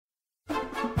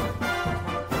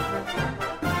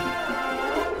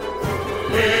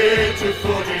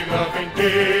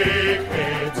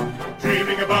dickheads,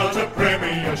 dreaming about a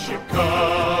Premiership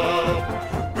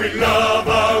Cup. We love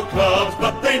our clubs,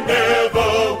 but they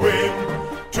never win.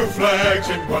 2 flags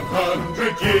in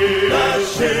 100 years. The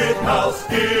shit house.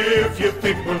 If you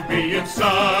think we'll be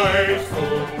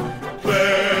insightful,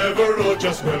 clever, or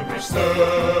just well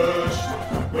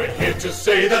researched, we're here to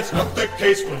say that's not the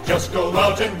case. We'll just go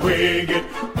out and wing it.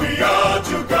 We are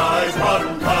 2 guys,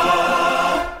 1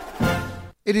 cup.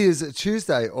 It is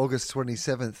Tuesday, August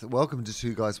 27th. Welcome to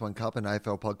 2 Guys, 1 Cup, an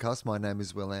AFL podcast. My name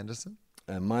is Will Anderson.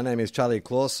 My name is Charlie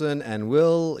Clausen, and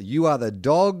Will, you are the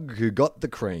dog who got the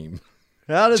cream.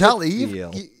 How does Charlie, it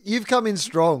feel? you've come in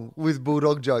strong with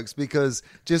Bulldog jokes because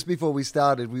just before we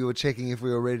started, we were checking if we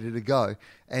were ready to go.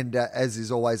 And as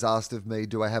is always asked of me,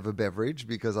 do I have a beverage?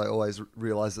 Because I always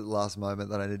realise at the last moment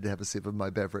that I need to have a sip of my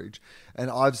beverage.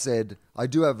 And I've said, I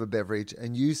do have a beverage.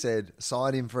 And you said,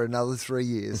 sign him for another 3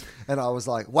 years. And I was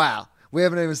like, wow, we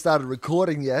haven't even started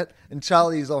recording yet. And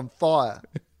Charlie is on fire.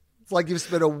 It's like you've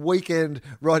spent a weekend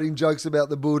writing jokes about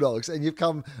the Bulldogs and you've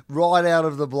come right out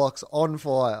of the blocks on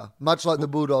fire, much like the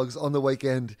Bulldogs on the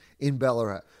weekend in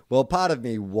Ballarat. Well, part of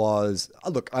me was,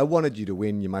 look, I wanted you to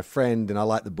win. You're my friend and I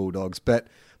like the Bulldogs. But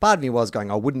part of me was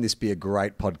going, oh, wouldn't this be a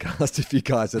great podcast if you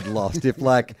guys had lost? If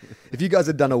you guys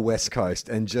had done a West Coast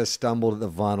and just stumbled at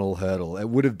the final hurdle, it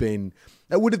would have been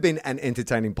an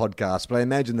entertaining podcast. But I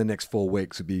imagine the next 4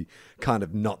 weeks would be kind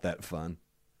of not that fun.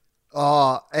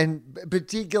 Oh, and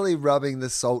particularly rubbing the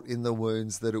salt in the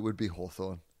wounds that it would be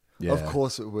Hawthorn. Yeah. Of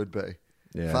course it would be.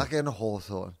 Yeah. Fucking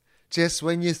Hawthorn. Just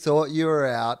when you thought you were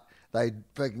out, they'd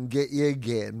fucking get you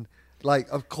again. Like,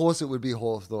 of course it would be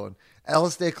Hawthorn.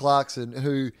 Alistair Clarkson,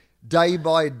 who day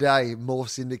by day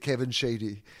morphs into Kevin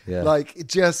Sheedy. Yeah. Like, it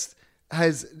just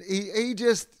has... He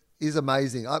just is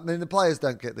amazing. I mean, the players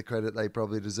don't get the credit they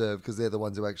probably deserve because they're the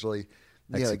ones who actually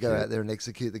go out there and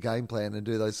execute the game plan and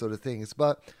do those sort of things.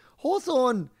 But...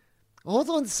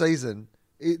 Hawthorn's season,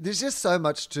 there's just so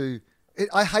much to...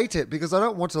 I hate it because I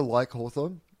don't want to like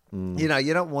Hawthorn. You know,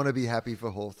 you don't want to be happy for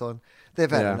Hawthorn.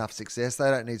 They've had enough success. They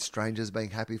don't need strangers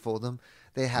being happy for them.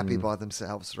 They're happy by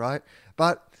themselves, right?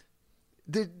 But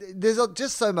there's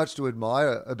just so much to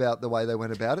admire about the way they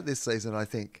went about it this season, I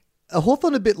think.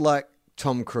 Hawthorn a bit like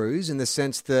Tom Cruise in the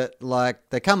sense that,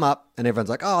 like, they come up and everyone's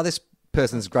like, oh, this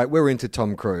person's great, we're into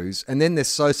Tom Cruise, and then they're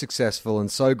so successful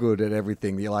and so good at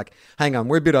everything that you're like, hang on,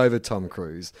 we're a bit over Tom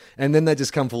Cruise, and then they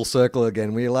just come full circle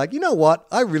again where you're like, you know what,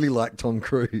 I really like Tom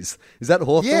Cruise. Is that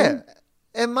Hawthorn? Yeah,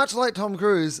 and much like Tom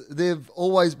Cruise, they've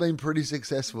always been pretty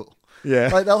successful. Yeah.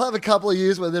 Like, they'll have a couple of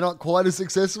years where they're not quite as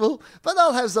successful, but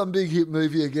they'll have some big hit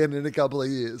movie again in a couple of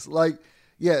years. Like,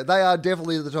 yeah, they are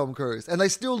definitely the Tom Cruise, and they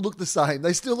still look the same.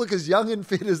 They still look as young and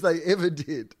fit as they ever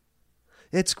did.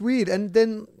 It's weird. And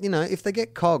then, you know, if they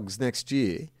get Cogs next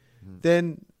year,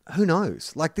 then who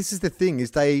knows? Like, this is the thing,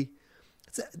 is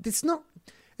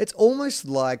it's almost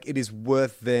like it is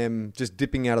worth them just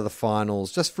dipping out of the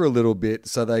finals just for a little bit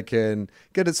so they can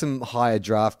get at some higher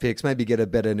draft picks, maybe get a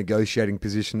better negotiating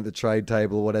position at the trade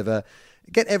table or whatever,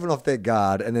 get everyone off their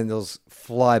guard, and then they'll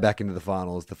fly back into the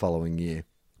finals the following year.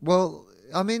 Well,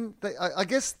 I mean, I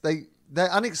guess they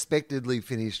unexpectedly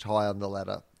finished high on the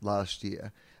ladder last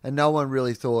year. And no one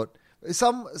really thought...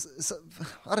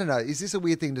 I don't know, is this a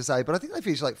weird thing to say? But I think they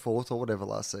finished like 4th or whatever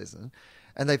last season.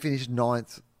 And they finished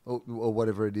 9th or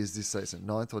whatever it is this season.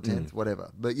 9th or 10th,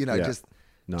 whatever. But, you know, just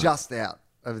out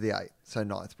of the 8. So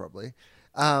 9th probably.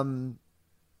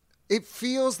 It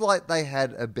feels like they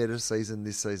had a better season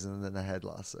this season than they had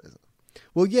last season.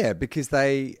 Well, yeah, because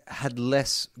they had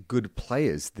less good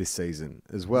players this season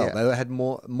as well. Yeah. They had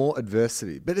more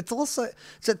adversity. But it's also...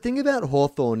 So the thing about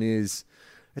Hawthorn is...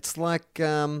 It's like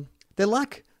they're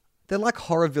like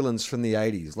horror villains from the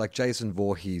 80s, like Jason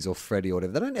Voorhees or Freddy or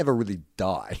whatever. They don't ever really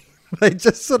die. They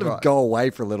just sort of go away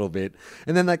for a little bit,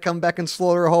 and then they come back and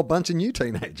slaughter a whole bunch of new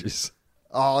teenagers.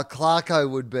 Oh,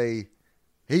 Clarko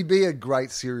he'd be a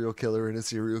great serial killer in a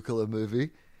serial killer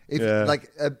movie.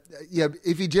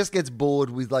 If he just gets bored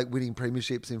with like winning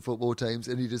premierships in football teams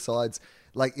and he decides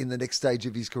like in the next stage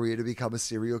of his career to become a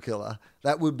serial killer,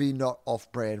 that would be not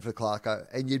off-brand for Clarko.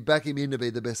 And you'd back him in to be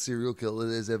the best serial killer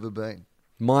there's ever been.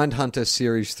 Mindhunter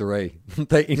Series 3.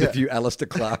 They interview Alistair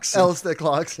Clarkson. Alistair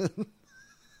Clarkson.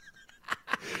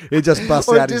 He just busts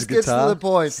out his guitar. It just gets to the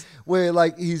point where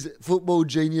like his football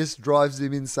genius drives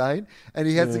him insane and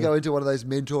he has to go into one of those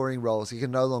mentoring roles. He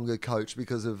can no longer coach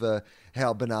because of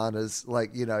how bananas,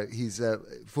 like, you know, his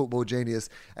football genius.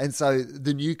 And so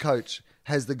the new coach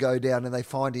has to go down and they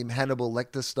find him Hannibal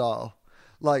Lecter style,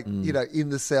 like, you know, in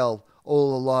the cell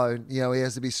all alone. You know, he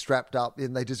has to be strapped up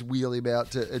and they just wheel him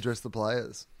out to address the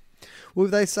players. Well,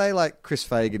 they say like Chris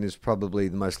Fagan is probably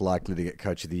the most likely to get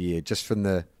Coach of the Year just from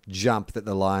the jump that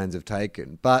the Lions have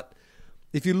taken. But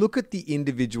if you look at the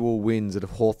individual wins that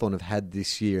Hawthorn have had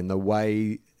this year and the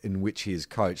way in which he is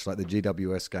coached, like the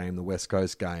GWS game, the West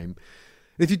Coast game,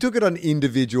 if you took it on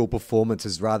individual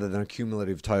performances rather than a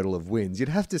cumulative total of wins, you'd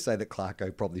have to say that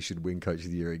Clarko probably should win Coach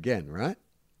of the Year again, right?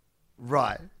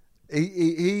 Right.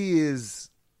 He's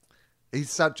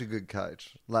such a good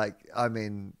coach. Like, I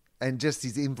mean, and just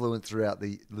his influence throughout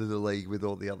the league with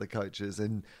all the other coaches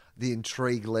and the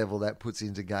intrigue level that puts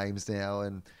into games now.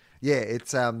 And yeah,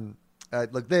 it's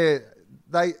look,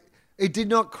 it did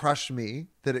not crush me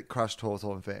that it crushed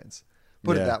Hawthorn fans.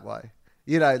 Put it that way.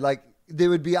 You know, like there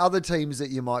would be other teams that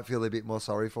you might feel a bit more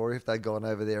sorry for if they'd gone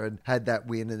over there and had that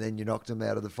win and then you knocked them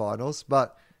out of the finals.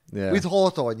 But with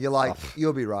Hawthorn, you're like,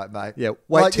 you'll be right, mate. Yeah,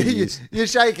 wait like, 2 years. You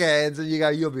shake hands and you go,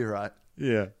 you'll be right.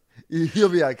 Yeah. You'll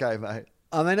be okay, mate.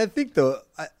 I mean, I think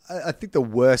the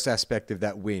worst aspect of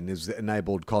that win is that it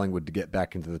enabled Collingwood to get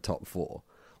back into the top four.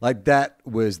 Like, that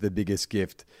was the biggest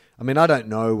gift. I mean, I don't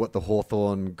know what the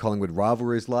Hawthorn-Collingwood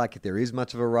rivalry is like, if there is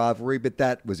much of a rivalry, but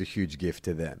that was a huge gift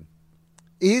to them.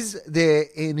 Is there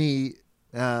any...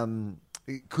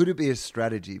 could it be a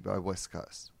strategy by West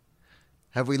Coast?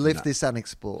 Have we left this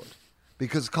unexplored?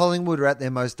 Because Collingwood are at their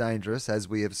most dangerous, as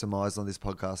we have surmised on this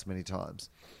podcast many times,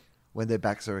 when their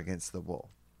backs are against the wall.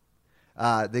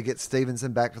 They get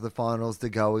Stevenson back for the finals. De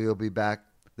Goey will be back.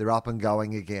 They're up and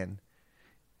going again.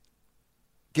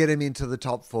 Get them into the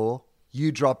top four.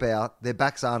 You drop out. Their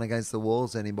backs aren't against the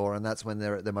walls anymore, and that's when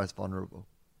they're at their most vulnerable.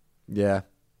 Yeah,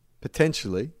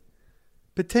 potentially.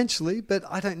 Potentially, but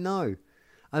I don't know.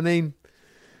 I mean,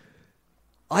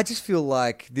 I just feel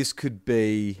like this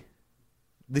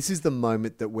is the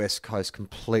moment that West Coast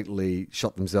completely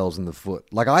shot themselves in the foot.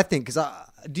 Like, I think,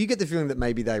 do you get the feeling that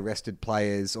maybe they rested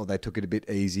players or they took it a bit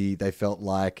easy? They felt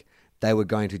like they were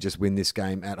going to just win this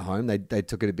game at home. They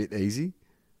took it a bit easy.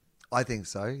 I think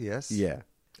so, yes. Yeah.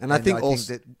 And I think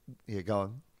go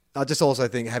on. I just also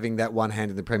think having that one hand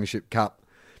in the Premiership Cup,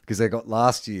 because they got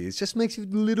last year's, just makes you a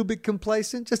little bit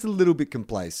complacent. Just a little bit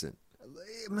complacent.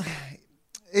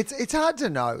 It's hard to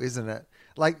know, isn't it?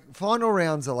 Like, final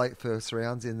rounds are like first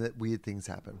rounds in that weird things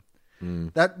happen.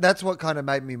 That's what kind of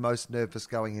made me most nervous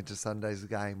going into Sunday's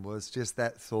game, was just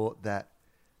that thought that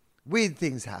weird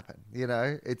things happen. You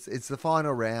know, it's the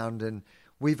final round and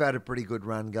we've had a pretty good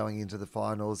run going into the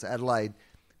finals. Adelaide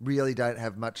really don't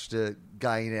have much to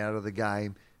gain out of the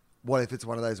game. What if it's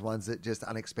one of those ones that just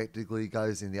unexpectedly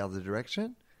goes in the other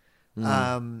direction?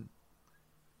 But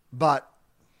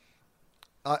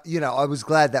I was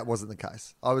glad that wasn't the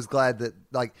case. I was glad that,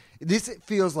 like, this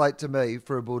feels like to me,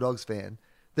 for a Bulldogs fan,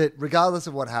 that regardless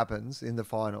of what happens in the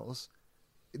finals,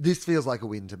 this feels like a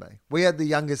win to me. We had the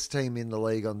youngest team in the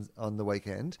league on the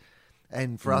weekend,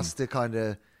 and for us to kind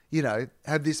of,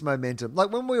 have this momentum.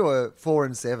 Like, when we were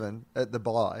 4-7 at the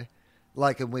bye,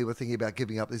 and we were thinking about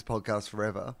giving up this podcast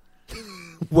forever.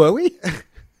 Were we?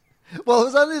 Well, it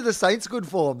was only the Saints' good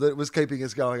form that was keeping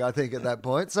us going, I think, at that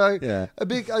point. So yeah. a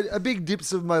big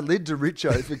dips of my lid to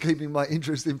Richo for keeping my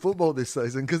interest in football this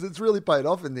season, because it's really paid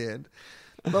off in the end.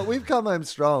 But we've come home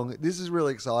strong. This is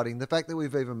really exciting. The fact that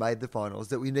we've even made the finals,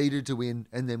 that we needed to win,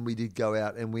 and then we did go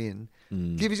out and win,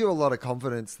 gives you a lot of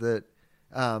confidence that,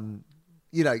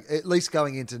 at least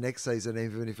going into next season,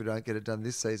 even if we don't get it done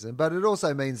this season. But it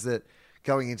also means that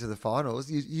going into the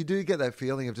finals, you do get that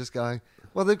feeling of just going,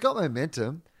 well, they've got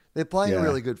momentum. They're playing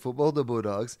really good football, the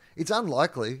Bulldogs. It's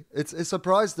unlikely. It's a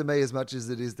surprise to me as much as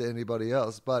it is to anybody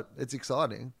else, but it's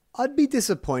exciting. I'd be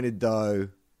disappointed, though,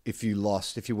 if you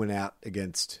went out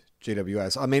against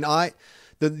GWS. I mean,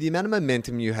 the amount of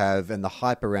momentum you have and the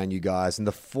hype around you guys and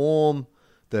the form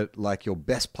that, like, your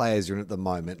best players are in at the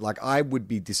moment, like, I would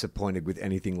be disappointed with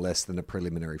anything less than a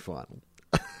preliminary final.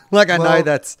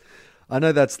 I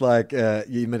know that's like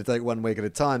you meditate 1 week at a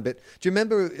time, but do you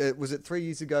remember, was it 3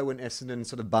 years ago when Essendon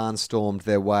sort of barnstormed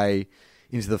their way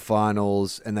into the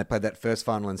finals and they played that first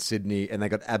final in Sydney and they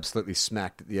got absolutely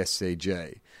smacked at the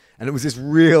SCG? And it was this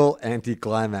real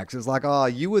anticlimax. It was like,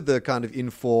 you were the kind of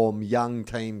informed young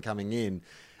team coming in.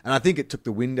 And I think it took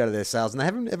the wind out of their sails and they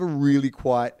haven't ever really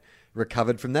quite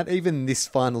recovered from that. Even this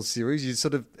final series, you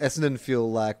sort of, Essendon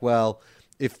feel like, well,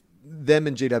 if them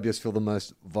and GWS feel the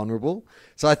most vulnerable.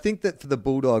 So I think that for the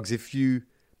Bulldogs, if the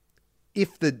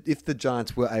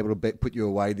Giants were able to put you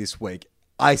away this week,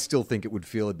 I still think it would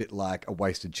feel a bit like a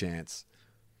wasted chance.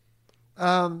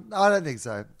 I don't think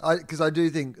so. Because I do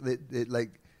think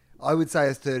that I would say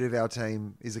a third of our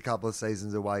team is a couple of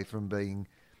seasons away from being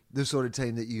the sort of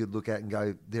team that you could look at and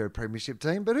go, they're a premiership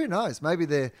team. But who knows? Maybe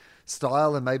their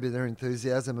style and maybe their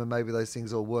enthusiasm and maybe those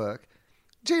things all work.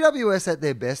 GWS at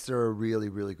their best are a really,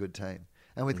 really good team.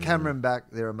 And with Cameron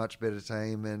back, they're a much better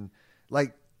team. And,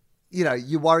 like, you know,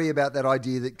 you worry about that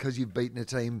idea that because you've beaten a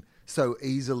team so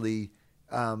easily,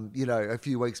 you know, a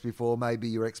few weeks before, maybe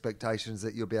your expectations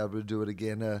that you'll be able to do it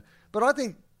again. But I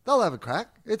think they'll have a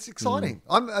crack. It's exciting.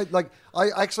 I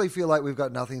actually feel like we've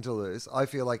got nothing to lose. I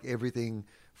feel like everything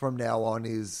from now on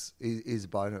is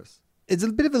bonus. It's a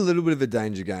little bit of a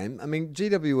danger game. I mean,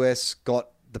 GWS got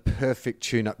the perfect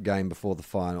tune-up game before the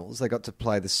finals. They got to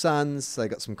play the Suns. They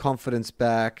got some confidence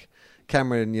back.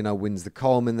 Cameron, you know, wins the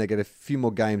Coleman. They get a few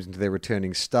more games into their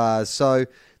returning stars. So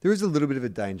there is a little bit of a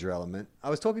danger element. I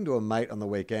was talking to a mate on the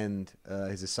weekend,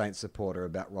 he's a Saints supporter,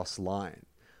 about Ross Lyon.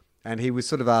 And he was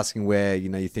sort of asking where, you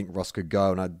know, you think Ross could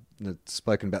go. And I'd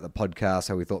spoken about the podcast,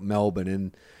 how we thought Melbourne.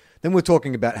 And then we're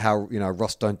talking about how, you know,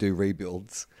 Ross don't do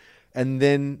rebuilds. And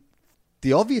then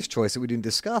the obvious choice that we didn't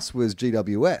discuss was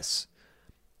GWS.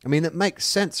 I mean, it makes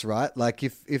sense, right? Like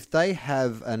if they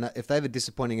have a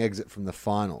disappointing exit from the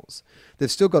finals, they've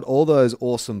still got all those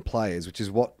awesome players, which is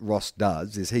what Ross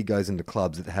does. Is he goes into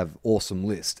clubs that have awesome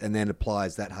lists and then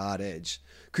applies that hard edge.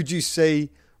 Could you see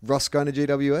Ross going to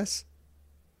GWS?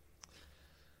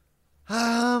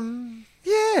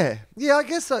 Yeah.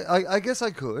 I guess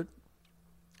I could.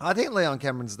 I think Leon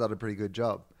Cameron's done a pretty good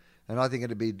job, and I think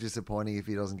it'd be disappointing if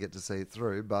he doesn't get to see it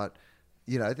through. But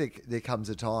you know, there comes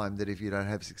a time that if you don't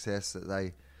have success, that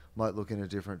they might look in a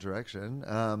different direction.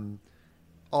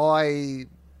 I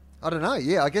don't know.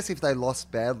 Yeah, I guess if they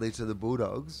lost badly to the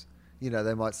Bulldogs, you know,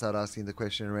 they might start asking the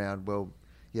question around, well,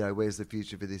 you know, where's the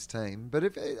future for this team? But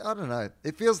I don't know.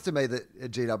 It feels to me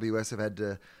that GWS have had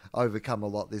to overcome a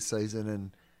lot this season, and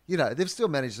you know, they've still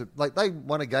managed to, like, they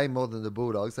won a game more than the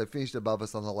Bulldogs. They finished above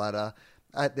us on the ladder.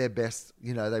 At their best,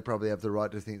 you know, they probably have the right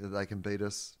to think that they can beat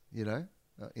us, you know,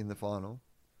 in the final.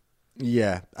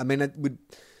 Yeah. I mean,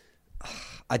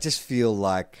 I just feel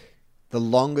like the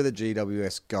longer the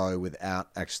GWS go without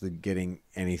actually getting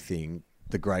anything,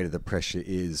 the greater the pressure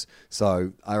is.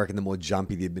 So I reckon the more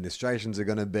jumpy the administrations are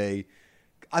going to be.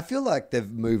 I feel like they've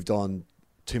moved on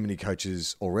too many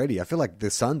coaches already. I feel like the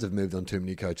Suns have moved on too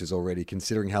many coaches already,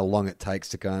 considering how long it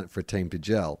takes for a team to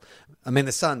gel. I mean,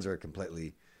 the Suns are a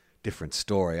completely different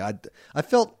story. I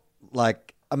felt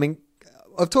like, I mean,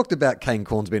 I've talked about Kane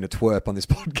Cornes being a twerp on this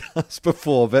podcast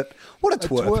before, but what a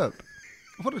twerp.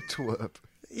 What a twerp.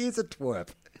 He's a twerp.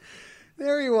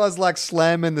 There he was, like,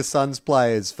 slamming the Suns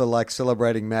players for, like,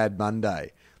 celebrating Mad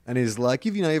Monday. And he's like,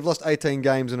 you've lost 18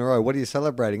 games in a row. What are you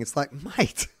celebrating? It's like,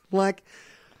 mate, like,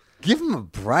 give them a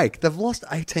break. They've lost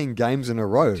 18 games in a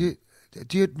row.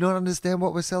 Do you not understand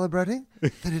what we're celebrating?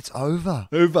 That it's over.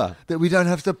 Over. That we don't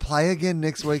have to play again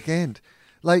next weekend.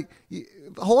 Like,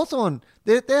 Hawthorn,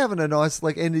 they're having a nice,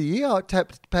 like, end of the year.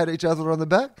 Pat each other on the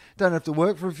back. Don't have to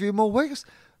work for a few more weeks.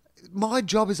 My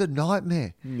job is a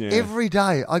nightmare. Yeah. Every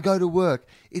day I go to work,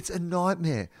 it's a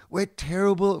nightmare. We're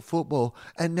terrible at football.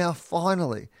 And now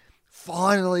finally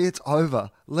it's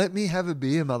over. Let me have a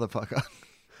beer, motherfucker.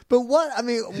 But what, I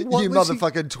mean... What you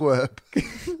motherfucking twerp.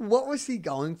 What was he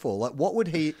going for? Like, what would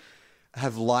he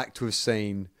have liked to have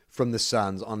seen from the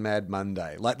Suns on Mad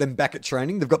Monday? Like, them back at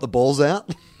training, they've got the balls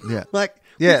out? Yeah. Like,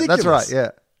 yeah, ridiculous. That's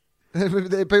right,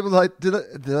 yeah. People like, do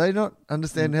they not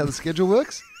understand how the schedule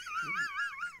works?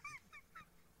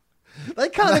 They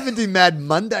can't even do Mad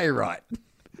Monday right.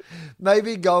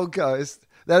 Maybe Gold Coast...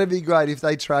 That'd be great if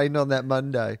they trained on that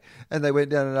Monday and they went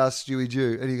down and asked Stewie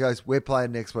Jew and he goes, we're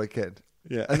playing next weekend.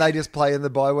 Yeah. And they just play in the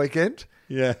bye weekend.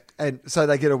 Yeah. And so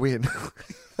they get a win.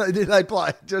 They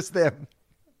play, just them.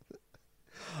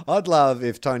 I'd love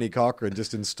if Tony Cochrane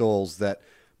just installs that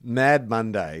Mad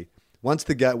Monday. Once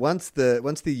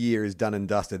the year is done and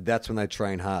dusted, that's when they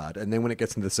train hard. And then when it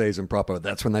gets into the season proper,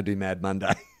 that's when they do Mad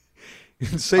Monday.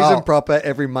 Season proper,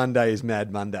 every Monday is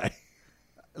Mad Monday.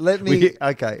 We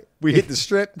hit the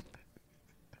strip.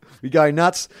 We go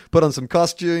nuts. Put on some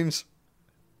costumes.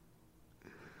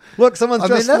 Look, someone's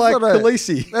dressed like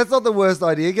Khaleesi. That's not the worst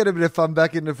idea. Get a bit of fun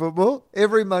back into football.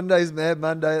 Every Monday's Mad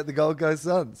Monday at the Gold Coast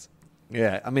Suns.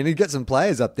 Yeah, I mean, you get some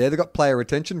players up there. They've got player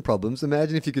retention problems.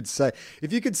 Imagine if you could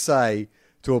say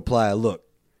to a player, look,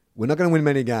 we're not going to win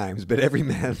many games, but every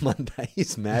Mad Monday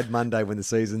is Mad Monday when the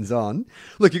season's on.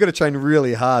 Look, you've got to train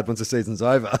really hard once the season's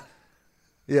over.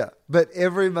 Yeah, but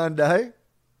every Monday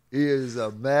is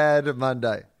a Mad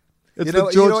Monday. You know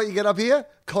what you get up here?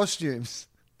 Costumes.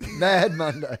 Mad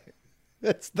Monday.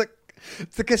 It's the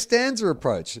Costanza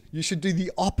approach. You should do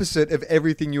the opposite of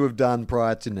everything you have done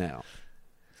prior to now.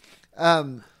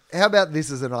 How about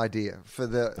this as an idea for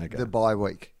the bye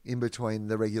week in between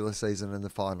the regular season and the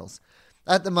finals?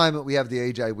 At the moment, we have the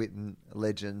EJ Whitten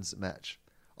Legends match.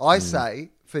 I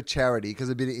say for charity, because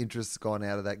a bit of interest's gone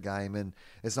out of that game and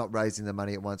it's not raising the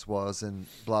money it once was and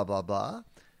blah, blah, blah.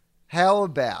 How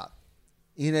about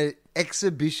in an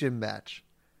exhibition match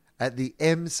at the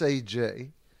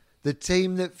MCG, the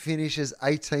team that finishes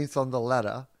 18th on the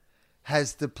ladder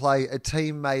has to play a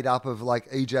team made up of like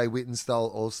EJ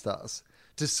Whittenstall All-Stars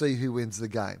to see who wins the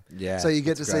game. Yeah, so you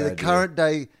get to that's a see great the idea. current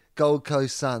day Gold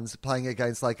Coast Suns playing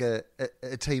against like a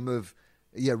team of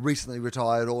recently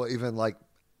retired or even like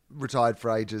retired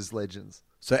for ages legends.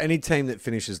 So any team that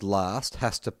finishes last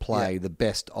has to play Yeah. the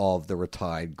best of the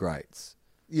retired greats.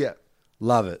 Yeah.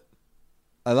 Love it.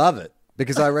 I love it.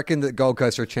 Because I reckon that Gold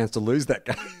Coast are a chance to lose that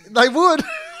game. They would.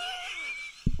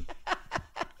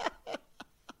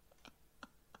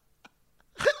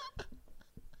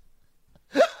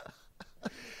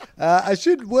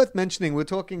 Worth mentioning, we were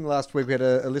talking last week, we had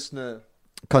a listener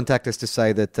contact us to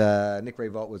say that Nick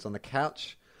Revolt was on the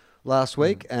couch last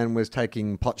week and was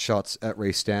taking pot shots at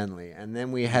Reece Stanley. And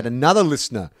then we had another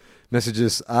listener message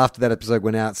us after that episode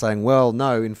went out saying, well,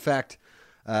 no, in fact,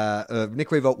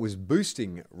 Nick Revolt was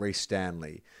boosting Reece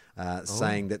Stanley,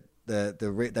 saying that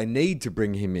they need to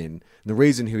bring him in. And the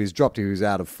reason he was dropped, he was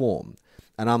out of form.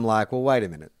 And I'm like, well, wait a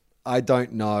minute. I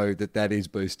don't know that is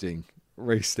boosting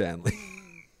Reece Stanley.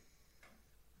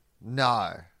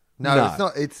 No, No. it's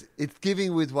not. It's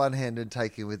giving with one hand and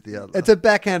taking with the other. It's a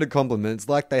backhanded compliment. It's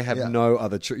like they have Yeah. no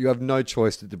other you have no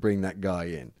choice to bring that guy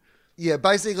in. Yeah,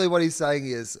 basically what he's saying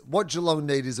is what Geelong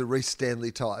need is a Reece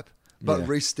Stanley type, but Yeah.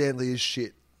 Reece Stanley is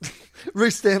shit.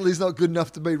 Reece Stanley's not good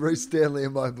enough to be Reece Stanley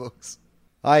in my books.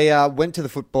 I went to the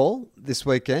football this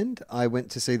weekend. I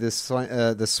went to see the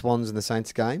Swans and the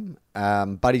Saints game.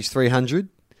 Buddy's 300,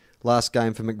 last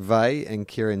game for McVeigh and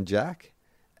Kieran Jack.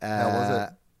 How was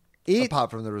it? Apart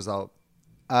from the result.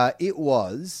 It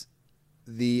was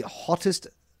the hottest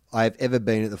I've ever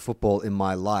been at the football in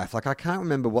my life. Like, I can't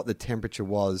remember what the temperature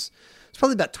was. It's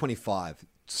probably about 25.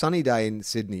 Sunny day in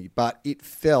Sydney, but it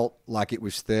felt like it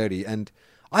was 30. And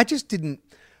I just didn't...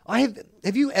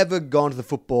 Have you ever gone to the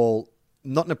football,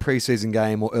 not in a preseason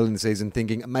game or early in the season,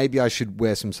 thinking maybe I should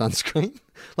wear some sunscreen?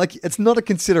 Like, it's not a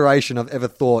consideration I've ever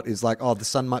thought is like, oh, the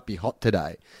sun might be hot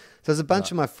today. So there's a bunch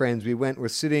of my friends. We're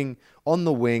sitting on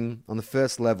the wing on the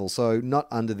first level, so not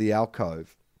under the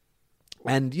alcove.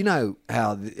 And you know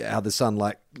how the sun,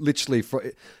 like literally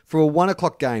for a 1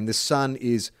 o'clock game, the sun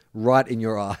is right in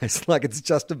your eyes, like it's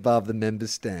just above the members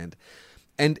stand.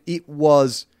 And it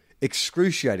was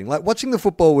excruciating. Like watching the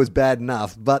football was bad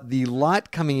enough, but the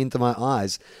light coming into my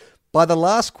eyes, by the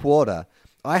last quarter,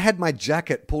 I had my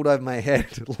jacket pulled over my head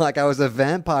like I was a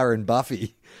vampire in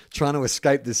Buffy trying to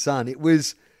escape the sun. It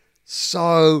was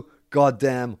so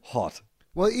goddamn hot.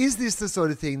 Well, is this the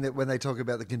sort of thing that when they talk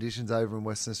about the conditions over in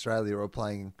Western Australia or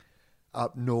playing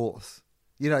up north,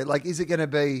 you know, like is it going to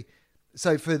be,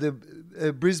 so for the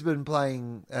Brisbane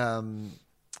playing,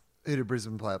 who did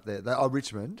Brisbane play up there?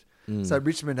 Richmond. So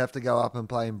Richmond have to go up and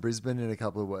play in Brisbane in a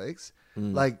couple of weeks.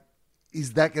 Like,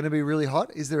 is that going to be really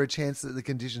hot? Is there a chance that the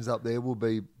conditions up there will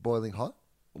be boiling hot?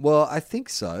 Well, I think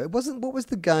so. It wasn't. What was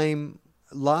the game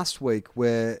last week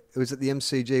where it was at the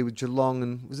MCG with Geelong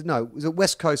and was it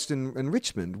West Coast and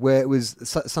Richmond where it was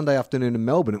Sunday afternoon in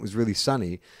Melbourne. It was really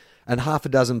sunny, and half a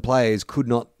dozen players could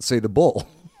not see the ball.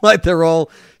 Like they're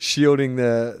all shielding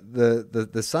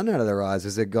the sun out of their eyes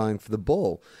as they're going for the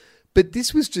ball. But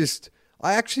this was just.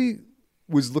 I actually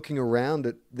was looking around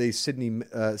at these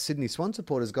Sydney Swan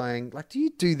supporters, going like, "Do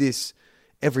you do this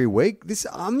every week?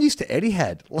 I'm used to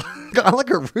Etihad. I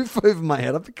like a roof over my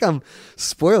head. I've become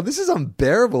spoiled. This is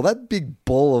unbearable. That big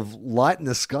ball of light in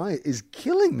the sky is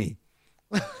killing me."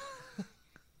 But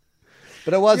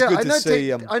it was good to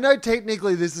see. I know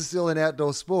technically this is still an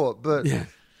outdoor sport, but Yeah,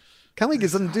 can't we do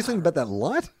something about that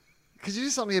light? could you do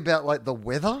something about like the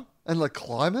weather and the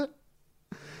climate?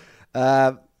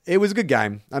 It was a good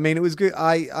game. I mean, it was good.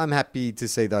 I'm happy to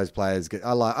see those players get.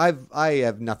 I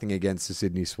have nothing against the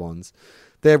Sydney Swans.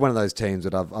 They're one of those teams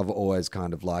that I've always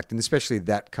kind of liked, and especially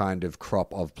that kind of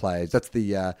crop of players. That's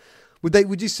the.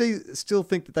 Would you still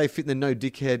think that they fit in the no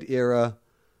dickhead era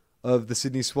of the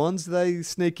Sydney Swans? Do they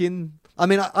sneak in? I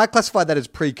mean, I classify that as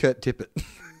pre-Kurt Tippett.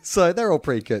 So they're all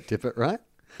pre-Kurt Tippett, right?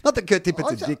 Not that Kurt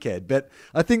Tippett's a dickhead, but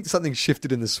I think something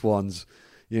shifted in the Swans,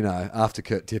 you know, after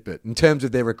Kurt Tippett in terms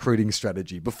of their recruiting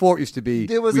strategy. Before it used to be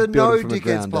There was we a build no it from the dickheads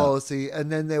ground up. policy,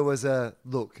 and then there was a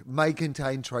look may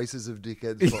contain traces of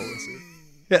dickheads policy.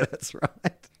 Yeah, that's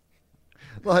right.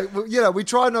 Like, well, you know, we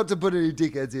try not to put any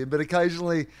dickheads in, but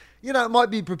occasionally, you know, it might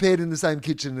be prepared in the same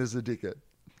kitchen as a dickhead.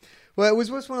 Well, it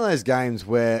was one of those games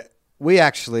where we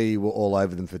actually were all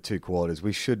over them for 2 quarters.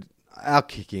 Our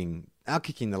kicking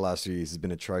the last few years has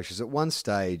been atrocious. At one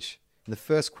stage, In the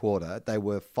first quarter, they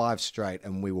were 5 straight,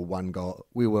 and we were one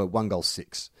goal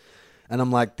 6. And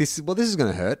I'm like, this is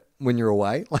going to hurt when you're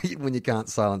away, like when you can't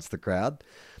silence the crowd.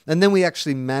 And then we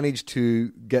actually managed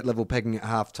to get level pegging at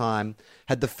halftime,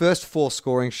 had the first 4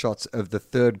 scoring shots of the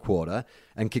third quarter,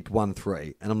 and kicked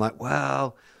 1-3. And I'm like,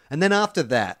 wow. And then after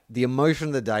that, the emotion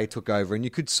of the day took over, and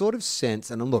you could sort of sense,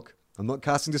 and look, I'm not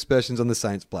casting dispersions on the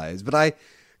Saints players, but I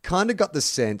kind of got the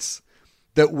sense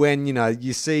that when,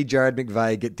 you see Jared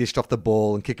McVeigh get dished off the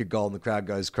ball and kick a goal and the crowd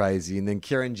goes crazy, and then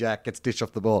Kieran Jack gets dished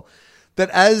off the ball, that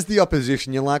as the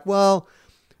opposition, you're like, well,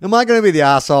 am I going to be the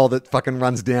arsehole that fucking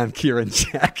runs down Kieran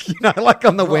Jack, like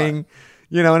on the wing,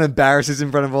 and embarrasses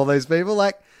in front of all these people?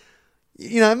 Like,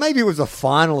 maybe it was a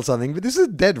final or something, but this is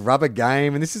a dead rubber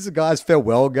game and this is a guy's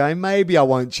farewell game. Maybe I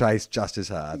won't chase just as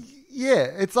hard. Yeah,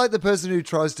 it's like the person who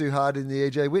tries too hard in the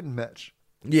EJ Witten match.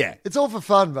 Yeah. It's all for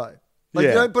fun, mate. Like,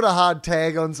 you don't put a hard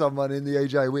tag on someone in the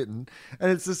EJ Witten,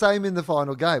 and it's the same in the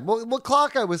final game. Well,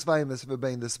 Clarko was famous for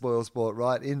being the spoil sport,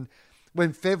 right?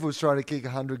 When Fev was trying to kick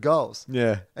 100 goals.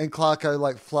 Yeah. And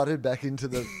Clarko, flooded back into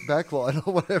the back line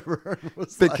or whatever. It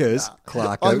was because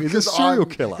Clarko is a serial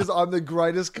killer. Because I'm the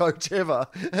greatest coach ever,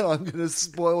 and I'm going to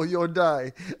spoil your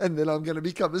day, and then I'm going to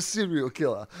become a serial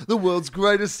killer. The world's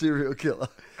greatest serial killer.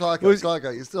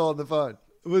 Clarko, you're still on the phone.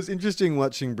 It was interesting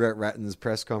watching Brett Ratton's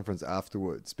press conference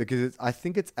afterwards because I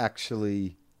think it's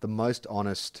actually the most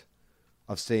honest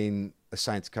I've seen a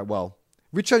Saints coach. Well,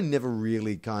 Richo never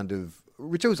really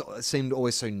Richo seemed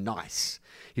always so nice.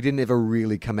 He didn't ever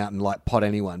really come out and pot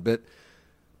anyone. But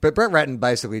Brett Ratton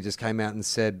basically just came out and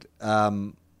said,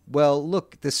 well,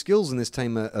 look, the skills in this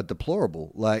team are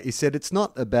deplorable. Like he said, it's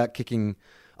not about kicking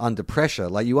under pressure.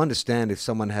 Like you understand if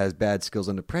someone has bad skills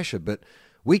under pressure, but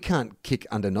we can't kick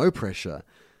under no pressure.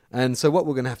 And so what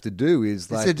we're going to have to do is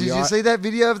He said, did you see that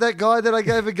video of that guy that I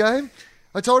gave a game?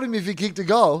 I told him if he kicked a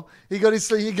goal, he got his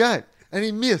senior game. And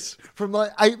he missed from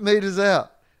 8 metres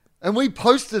out. And we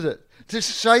posted it to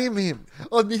shame him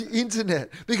on the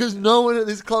internet because no one at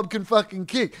this club can fucking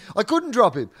kick. I couldn't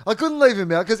drop him. I couldn't leave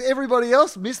him out because everybody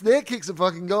else missed their kicks a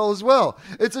fucking goal as well.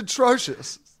 It's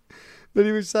atrocious. But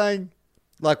he was saying,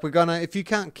 if you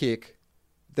can't kick,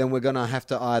 then we're going to have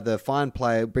to either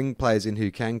bring players in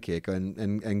who can kick or you're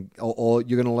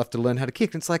going to have to learn how to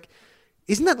kick. And it's like,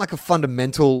 isn't that like a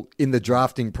fundamental in the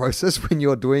drafting process when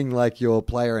you're doing your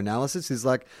player analysis is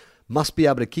must be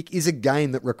able to kick is a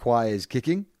game that requires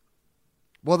kicking?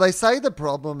 Well, they say the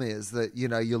problem is that,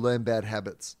 you learn bad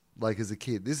habits as a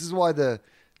kid. This is why the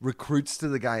recruits to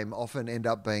the game often end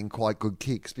up being quite good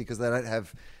kicks because they don't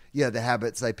have the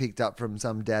habits they picked up from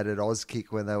some dad at Auskick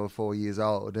when they were 4 years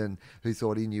old and who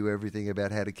thought he knew everything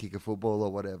about how to kick a football or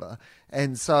whatever.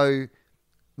 And so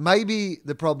maybe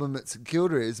the problem at St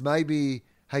Kilda is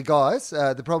hey guys,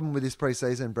 the problem with this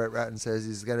preseason, Brett Ratton says,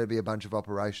 is going to be a bunch of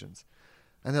operations.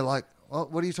 And they're like, well,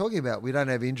 what are you talking about? We don't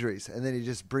have injuries. And then he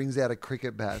just brings out a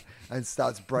cricket bat and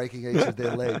starts breaking each of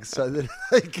their legs so that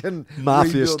they can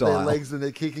Mafia rebuild style. their legs in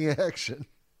their kicking action.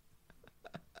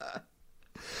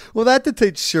 Well, they had to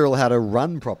teach Cyril how to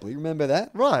run properly. Remember that?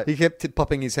 Right. He kept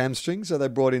popping his hamstring, so they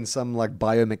brought in some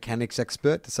biomechanics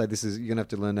expert to say you're going to have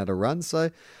to learn how to run. So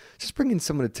just bring in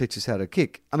someone to teach us how to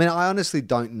kick. I mean, I honestly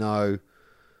don't know.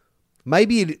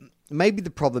 Maybe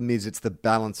the problem is it's the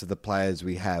balance of the players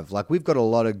we have. We've got a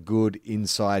lot of good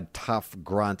inside, tough,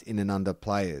 grunt, in and under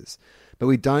players, but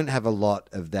we don't have a lot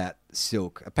of that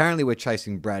silk. Apparently, we're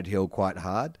chasing Brad Hill quite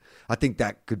hard. I think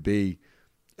that could be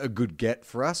a good get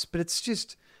for us, but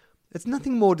it's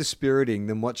nothing more dispiriting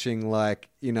than watching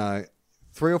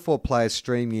 3 or 4 players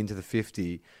streaming into the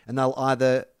 50 and they'll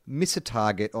either miss a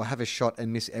target or have a shot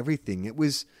and miss everything.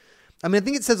 I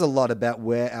think it says a lot about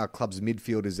where our club's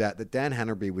midfield is at, that Dan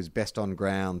Hannery was best on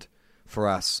ground for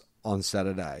us on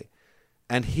Saturday.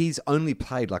 And he's only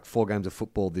played 4 games of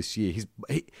football this year.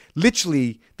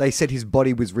 Literally, they said his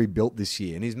body was rebuilt this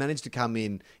year, and he's managed to come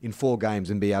in 4 games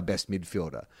and be our best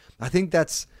midfielder. I think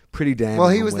that's pretty damn. Well,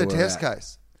 he was the test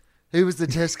case. He was the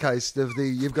test case of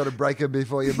you've got to break him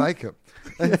before you make him.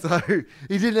 And so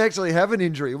he didn't actually have an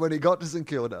injury when he got to St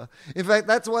Kilda. In fact,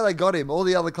 that's why they got him. All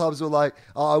the other clubs were like,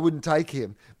 I wouldn't take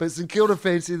him. But St Kilda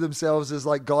fancy themselves as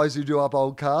guys who do up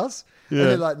old cars. Yeah. And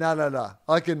they're like, no.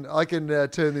 I can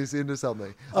turn this into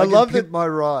something. I love pimp my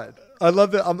ride. I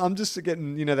love that. I'm just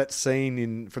getting, that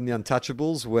scene from The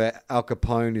Untouchables where Al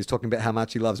Capone is talking about how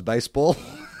much he loves baseball.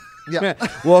 Yeah.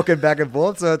 Walking back and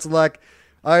forth. So it's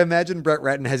I imagine Brett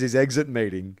Ratton has his exit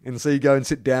meeting, and so you go and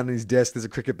sit down at his desk, there's a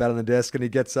cricket bat on the desk, and he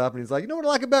gets up and he's like, you know what I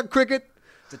like about cricket?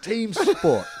 It's a team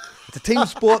sport. It's a team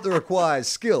sport that requires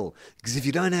skill, because if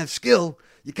you don't have skill,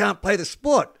 you can't play the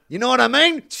sport. You know what I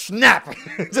mean? Snap!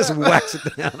 Just whacks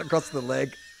it down across the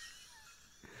leg.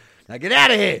 Now get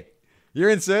out of here. You're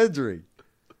in surgery.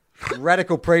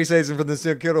 Radical preseason from the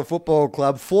St Kilda Football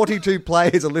Club. 42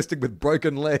 players are listed with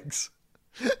broken legs.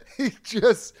 He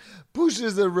just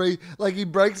pushes like he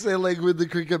breaks their leg with the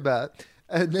cricket bat,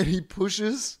 and then he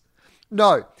pushes.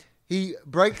 No, he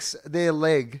breaks their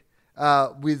leg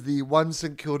with the one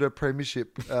St Kilda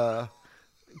Premiership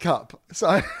cup.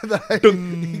 So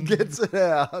he gets it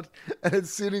out, and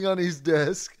it's sitting on his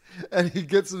desk, and he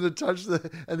gets them to touch and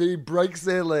then he breaks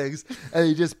their legs, and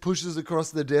he just pushes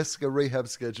across the desk a rehab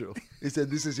schedule. He said,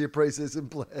 "This is your pre-season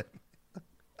plan."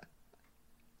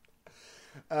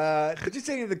 Did you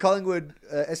see any of the Collingwood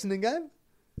Essendon game?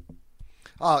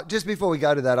 Oh, just before we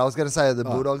go to that, I was going to say at the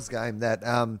Bulldogs game that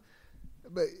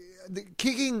the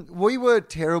kicking, we were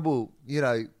terrible,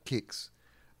 kicks,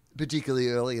 particularly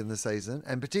early in the season,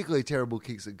 and particularly terrible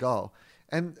kicks at goal.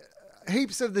 And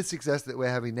heaps of the success that we're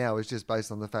having now is just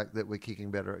based on the fact that we're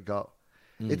kicking better at goal.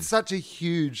 It's such a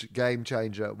huge game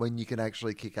changer when you can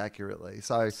actually kick accurately.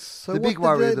 So the big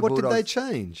worry of the Bulldogs... What did they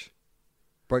change?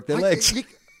 Broke their legs.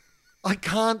 I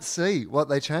can't see what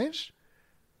they changed.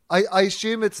 I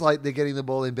assume it's like they're getting the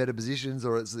ball in better positions,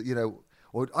 or it's,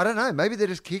 or I don't know, maybe they're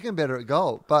just kicking better at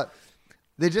goal, but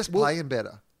they're just playing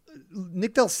better.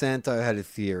 Nick Del Santo had a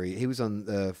theory. He was on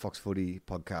the Fox Footy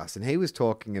podcast, and he was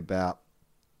talking about,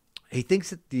 he thinks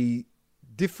that the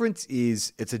difference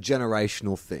is it's a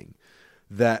generational thing.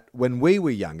 That when we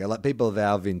were younger, like people of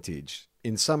our vintage,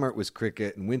 in summer it was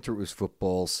cricket, in winter it was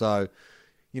football, so...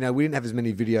 we didn't have as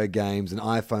many video games and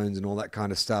iPhones and all that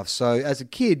kind of stuff. So as a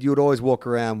kid, you would always walk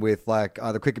around with like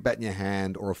either a cricket bat in your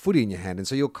hand or a footy in your hand. And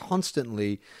so you're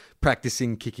constantly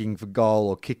practicing kicking for goal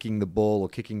or kicking the ball or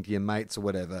kicking to your mates or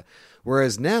whatever.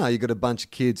 Whereas now you've got a bunch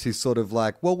of kids who sort of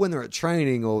like, well, when they're at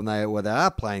training or when they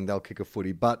are playing, they'll kick a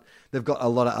footy, but they've got a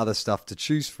lot of other stuff to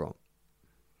choose from.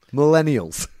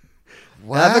 Millennials.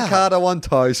 Wow. Avocado on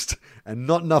toast and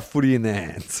not enough footy in their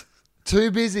hands.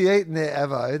 Too busy eating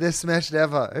their smashed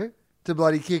Avo, to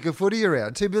bloody kick a footy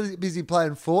around. Too busy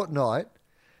playing Fortnite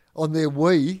on their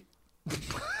Wii.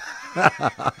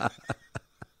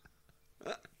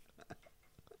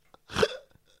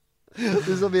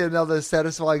 This will be another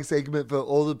satisfying segment for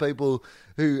all the people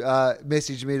who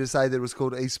messaged me to say that it was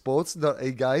called esports, not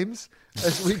e-games,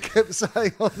 as we kept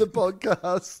saying on the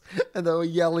podcast, and they were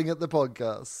yelling at the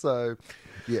podcast. So...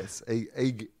 yes, and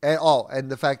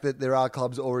the fact that there are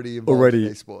clubs already involved in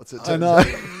esports. I know.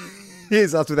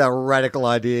 Here's us with our radical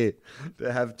idea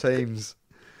to have teams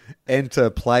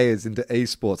enter players into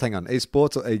esports. Hang on,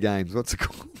 esports or e-games? What's it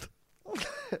called?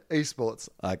 Esports.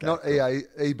 Okay, not cool.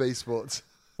 EB Sports.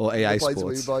 Or EA the place Sports.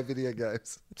 where you buy video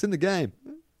games. It's in the game.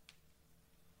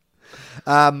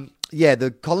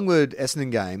 The Collingwood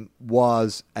Essendon game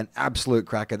was an absolute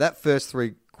cracker. That first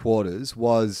 3 quarters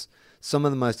was... some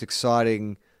of the most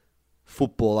exciting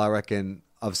football, I reckon,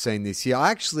 I've seen this year.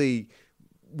 I actually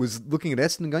was looking at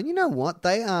Essendon going, you know what?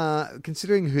 They are,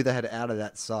 considering who they had out of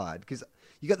that side, because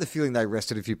you got the feeling they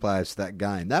rested a few players for that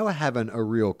game. They were having a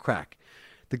real crack.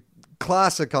 The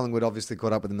class of Collingwood obviously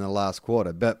caught up with them in the last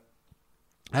quarter, but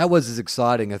how was as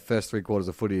exciting a first 3 quarters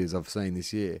of footy as I've seen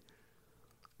this year?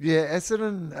 Yeah,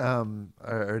 Essendon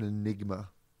are an enigma.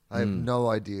 I have no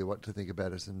idea what to think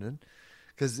about Essendon,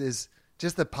 because there's...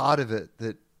 just the part of it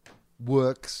that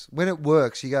works. When it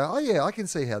works, you go, oh yeah, I can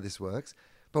see how this works.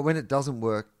 But when it doesn't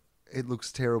work, it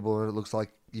looks terrible and it looks like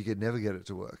you could never get it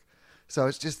to work. So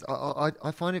it's just,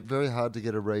 I find it very hard to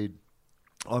get a read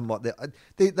on what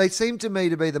they seem to me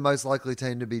to be the most likely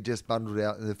team to be just bundled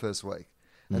out in the first week.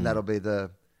 And that'll be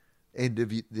the end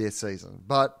of their season.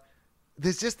 But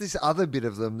there's just this other bit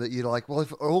of them that you're like, well,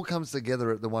 if it all comes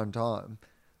together at the one time,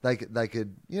 they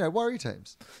could, worry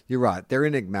teams. You're right. They're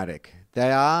enigmatic.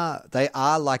 They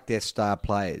are like their star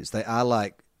players. They are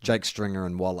like Jake Stringer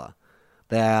and Waller.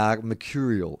 They are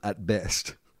mercurial at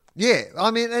best. Yeah, I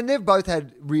mean, and they've both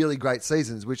had really great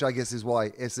seasons, which I guess is why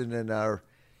Essendon are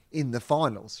in the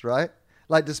finals, right?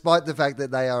 Like, despite the fact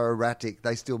that they are erratic,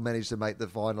 they still managed to make the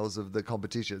finals of the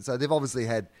competition. So they've obviously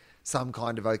had some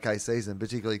kind of okay season,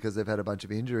 particularly because they've had a bunch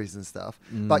of injuries and stuff.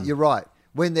 But you're right.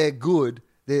 When they're good,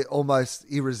 they're almost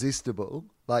irresistible.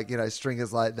 Like,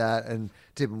 Stringers like that and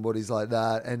Tip and Woody's like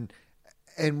that.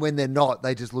 And when they're not,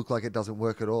 they just look like it doesn't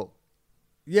work at all.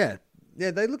 Yeah.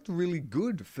 Yeah, they looked really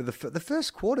good for the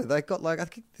first quarter. They got I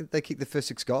think they kicked the first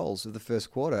 6 goals of the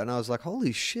first quarter. And I was like,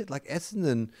 holy shit,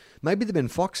 Essendon, maybe they've been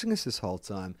foxing us this whole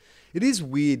time. It is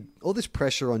weird, all this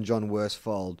pressure on John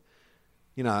Worsfold.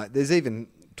 There's even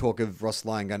talk of Ross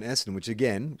Lyon going to Essendon, which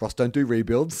again, Ross don't do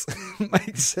rebuilds.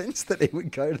 Makes sense that he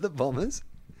would go to the Bombers.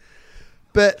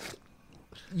 But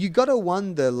you got to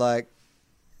wonder,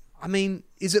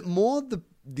 is it more the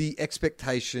the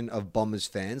expectation of Bombers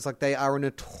fans. Like, they are a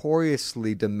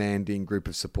notoriously demanding group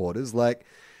of supporters. Like,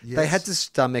 they had to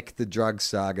stomach the drug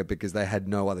saga because they had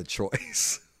no other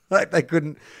choice. Like,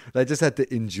 they just had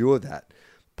to endure that.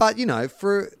 But, you know,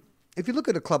 if you look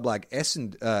at a club like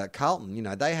Carlton, you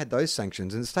know, they had those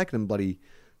sanctions and it's taken them bloody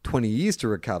 20 years to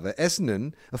recover.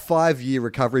 Essendon, a 5-year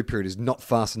recovery period is not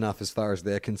fast enough as far as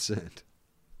they're concerned.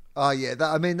 Oh, yeah.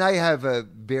 I mean, they have a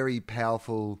very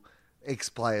powerful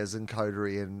ex-players and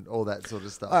coterie and all that sort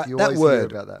of stuff. You always hear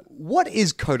about that. What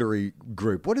is coterie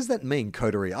group? What does that mean,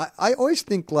 coterie? I always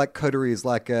think like coterie is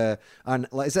like is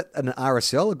that an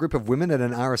RSL, a group of women at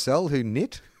an RSL who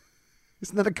knit?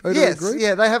 Isn't that a coterie group?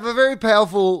 Yeah, they have a very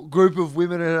powerful group of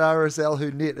women at RSL who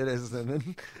knit at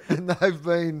Essendon, and they've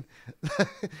been.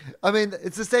 I mean,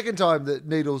 it's the second time that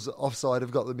Needles offside have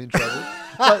got them in trouble,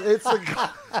 but it's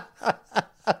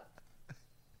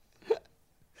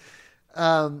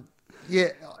yeah,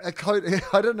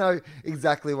 I don't know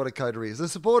exactly what a coterie is. A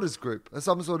supporters group,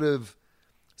 some sort of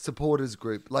supporters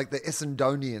group, like the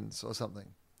Essendonians or something.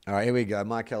 All right, here we go.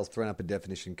 Michael's thrown up a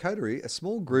definition. Coterie, a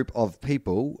small group of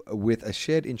people with a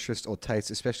shared interest or taste,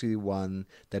 especially one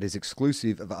that is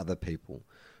exclusive of other people.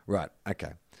 Right,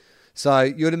 okay. So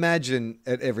you'd imagine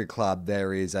at every club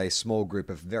there is a small group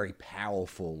of very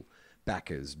powerful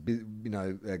backers, you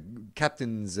know,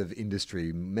 captains of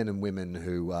industry, men and women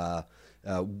who are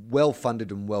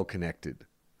well-funded and well-connected.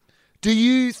 Do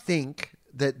you think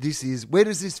that where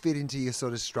does this fit into your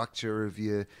sort of structure of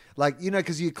your, like, you know,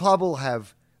 because your club will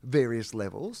have various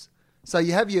levels. So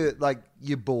you have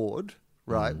your board,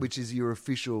 right, which is your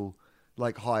official,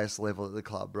 like, highest level at the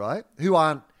club, right, who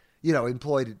aren't, you know,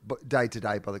 employed day to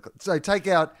day by the club. So take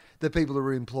out the people who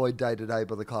are employed day to day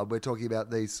by the club. We're talking about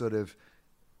these sort of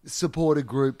supporter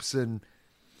groups. And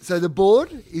so the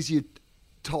board is your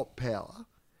top power.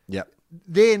 Yep.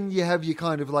 Then you have your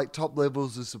kind of like top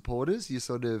levels of supporters. You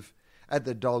sort of, at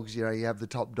the Dogs, you know, you have the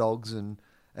top dogs and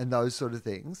those sort of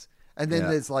things. And then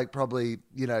there's like probably,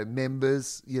 you know,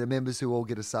 members who all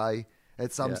get a say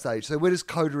at some stage. So where does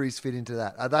coteries fit into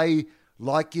that? Are they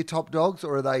like your top dogs,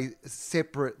 or are they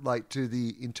separate, like, to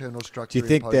the internal structure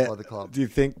imposed by the club? Do you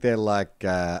think they're like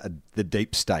the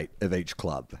deep state of each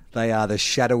club? They are the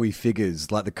shadowy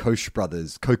figures, like the Koch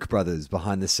brothers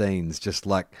behind the scenes, just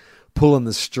like pulling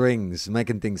the strings,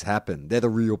 making things happen. They're the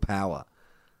real power.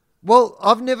 Well,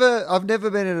 I've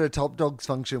never been at a Top Dogs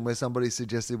function where somebody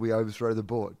suggested we overthrow the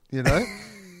board, you know?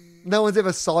 No one's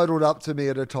ever sidled up to me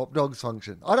at a Top Dogs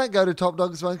function. I don't go to Top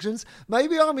Dogs functions.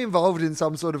 Maybe I'm involved in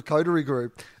some sort of coterie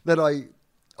group that I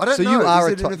don't know.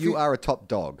 So you are a top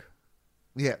dog?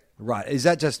 Yeah. Right. Is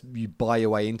that just you buy your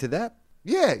way into that?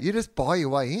 Yeah, you just buy your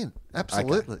way in.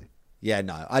 Absolutely. Okay. Yeah,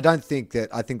 no, I don't think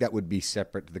that. I think that would be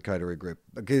separate to the coterie group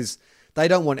because they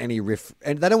don't want any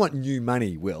and they don't want new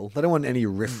money, Will. They don't want any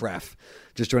riffraff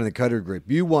just joining the coterie group.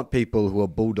 You want people who are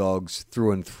Bulldogs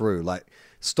through and through, like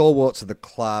stalwarts of the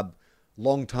club,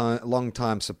 long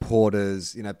time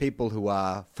supporters, you know, people who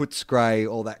are Footscray,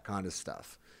 all that kind of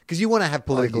stuff. Because you want to have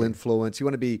political influence. You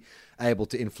want to be able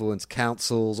to influence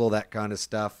councils, all that kind of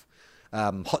stuff.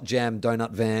 Hot jam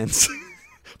donut vans.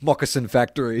 Moccasin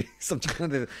factory, some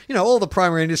kind of, you know, all the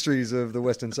primary industries of the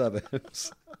western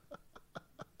suburbs.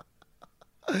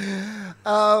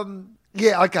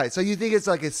 Yeah, okay. So you think it's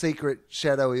like a secret,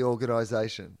 shadowy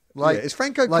organisation? Like, is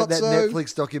Franco like Cozzo... that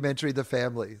Netflix documentary, The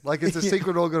Family. Like it's a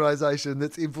secret organisation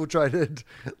that's infiltrated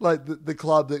like the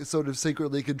club that sort of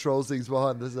secretly controls things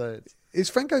behind the scenes. Is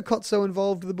Franco Cozzo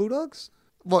involved with the Bulldogs?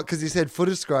 What, because he said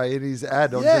Footscray in his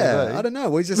ad on TV? I don't know.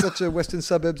 Well, he's just such a western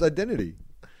suburbs identity.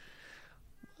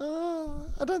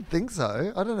 I don't think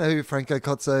so. I don't know who Franco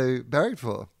Cozzo barracked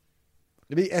for.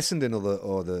 It'd be Essendon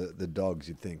or the Dogs,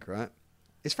 you'd think, right?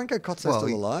 Is Franco Cozzo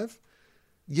still alive?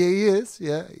 Yeah, he is.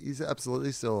 Yeah, he's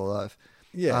absolutely still alive.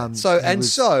 Yeah.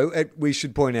 We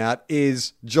should point out,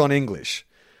 is John English.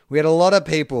 We had a lot of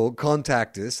people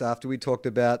contact us after we talked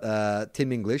about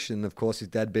Tim English and, of course, his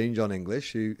dad being John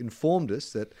English, who informed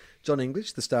us that John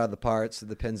English, the star of the Pirates of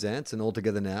the Penzance and All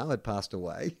Together Now, had passed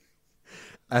away.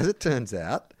 As it turns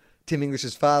out, Tim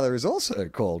English's father is also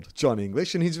called John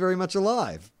English, and he's very much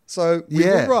alive. So we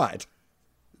were right.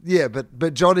 Yeah,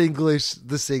 but John English,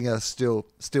 the singer, still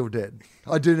dead.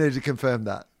 I do need to confirm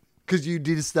that because you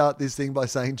did start this thing by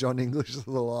saying John English is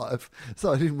alive,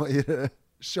 so I didn't want you to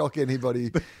shock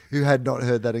anybody who had not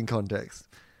heard that in context.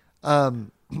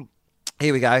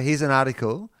 Here we go. Here's an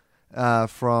article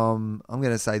from. I'm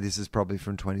going to say this is probably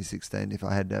from 2016 if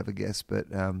I had to have a guess, but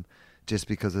just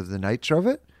because of the nature of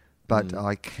it. But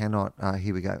I cannot.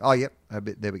 Here we go. Oh, yep.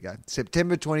 There we go.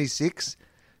 September 26,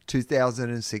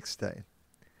 2016.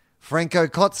 Franco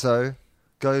Cozzo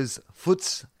goes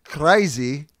foots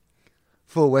crazy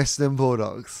for Western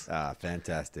Bulldogs. Ah,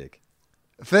 fantastic.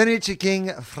 Furniture King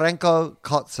Franco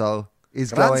Cozzo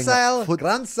is Grand going sale.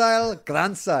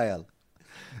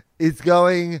 It's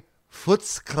going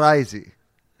foots crazy.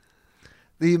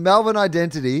 The Melbourne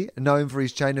identity, known for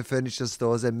his chain of furniture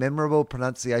stores and memorable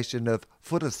pronunciation of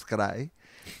Footscray,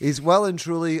 is well and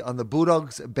truly on the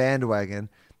Bulldogs bandwagon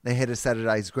ahead of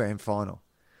Saturday's grand final.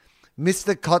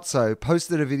 Mr. Cozzo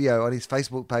posted a video on his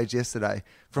Facebook page yesterday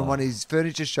from one of his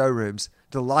furniture showrooms,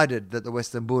 delighted that the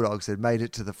Western Bulldogs had made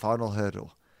it to the final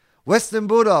hurdle. Western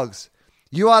Bulldogs,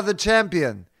 you are the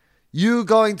champion. You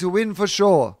going to win for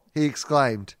sure, he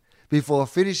exclaimed, before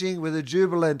finishing with a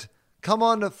jubilant, come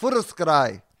on,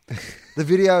 Footscray. The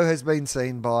video has been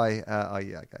seen by,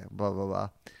 blah, blah,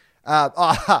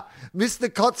 blah. Mr.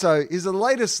 Cozzo is the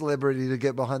latest celebrity to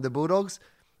get behind the Bulldogs,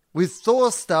 with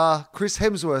Thor star Chris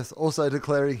Hemsworth also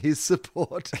declaring his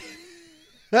support.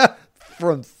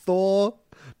 From Thor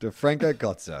to Franco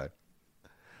Cozzo.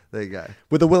 There you go.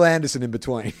 With a Will Anderson in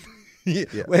between. Yeah.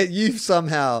 Where you've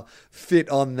somehow fit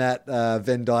on that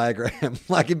Venn diagram,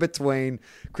 like in between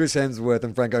Chris Hemsworth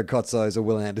and Franco Cozzo is a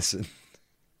Will Anderson.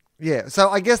 Yeah, so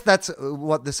I guess that's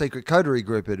what the secret coterie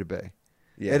group it'd be.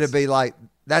 Yes. It'd be like,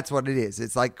 that's what it is.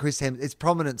 It's like it's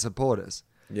prominent supporters.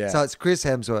 Yeah. So it's Chris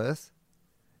Hemsworth,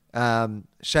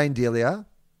 Shane Delia,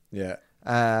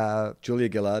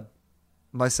 Julia Gillard.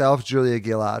 myself, Julia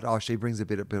Gillard. Oh, she brings a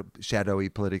bit of shadowy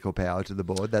political power to the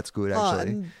board. That's good,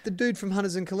 actually. And the dude from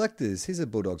Hunters and Collectors, he's a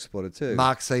Bulldog supporter too.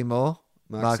 Mark Seymour.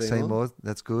 Mark Seymour.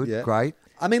 That's good. Yeah. Great.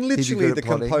 I mean, He'd be literally good the at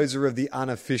plotting. composer of the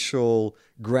unofficial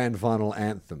grand final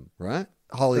anthem, right?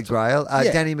 Holy Grail.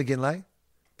 Yeah. Danny McGinley.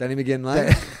 Danny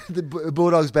McGinley. The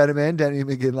Bulldogs banner man, Danny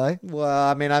McGinley. Well,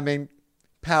 I mean,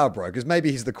 power brokers.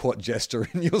 Maybe he's the court jester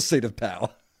in your seat of power.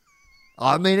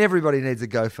 I mean, everybody needs a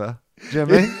gopher. Do you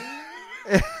know what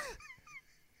I mean?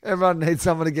 Everyone needs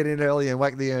someone to get in early and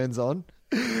whack the urns on.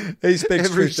 He speaks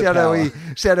Every truth to power.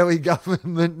 shadowy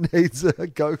government needs a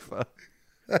gopher.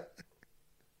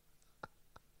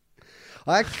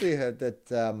 I actually heard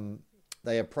that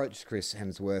they approached Chris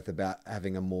Hemsworth about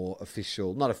having a more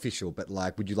official, not official, but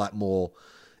like, would you like more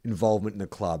involvement in the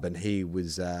club? And he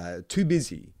was too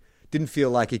busy. Didn't feel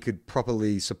like he could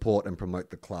properly support and promote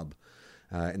the club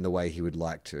in the way he would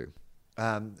like to.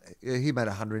 He made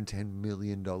 $110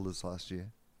 million last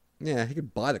year. Yeah, he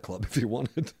could buy the club if he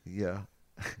wanted. Yeah.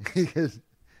 he could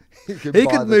He buy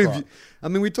could the move. club. I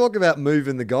mean, we talk about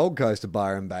moving the Gold Coast to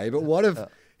Byron Bay, but what if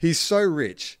he's so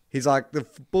rich? He's like, the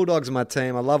Bulldogs are my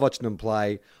team. I love watching them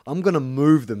play. I'm going to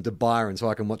move them to Byron so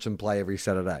I can watch them play every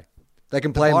Saturday. They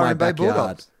can play in my Byron Bay backyard.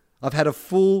 Bulldogs. I've had a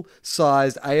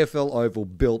full-sized AFL oval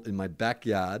built in my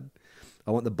backyard.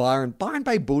 I want the Byron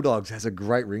Bay Bulldogs has a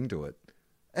great ring to it.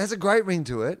 It has a great ring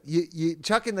to it. You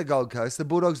chuck in the Gold Coast, the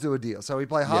Bulldogs do a deal. So we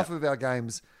play half of our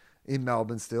games in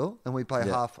Melbourne still, and we play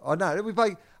we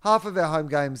play half of our home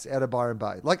games out of Byron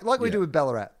Bay, like we do with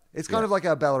Ballarat. It's kind of like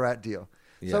our Ballarat deal.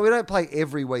 Yeah. So we don't play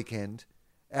every weekend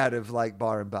out of like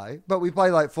Byron Bay, but we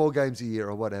play like 4 games a year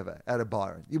or whatever out of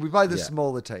Byron. We play the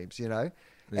smaller teams,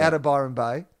 out of Byron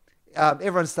Bay.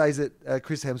 Everyone stays at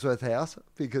Chris Hemsworth's house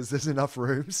because there's enough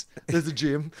rooms. There's a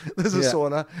gym. There's a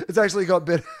sauna. It's actually got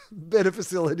better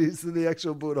facilities than the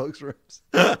actual Bulldogs rooms.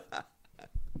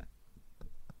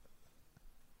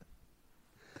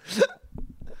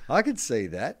 I could see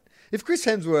that. If Chris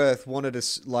Hemsworth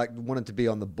wanted to be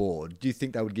on the board, do you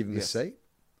think they would give him a seat?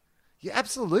 Yeah,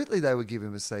 absolutely they would give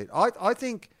him a seat. I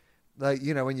think,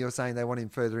 when you were saying they want him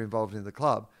further involved in the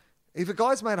club, if a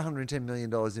guy's made $110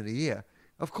 million in a year,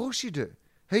 of course you do.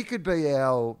 He could be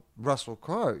our Russell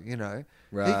Crowe,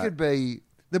 Right. He could be...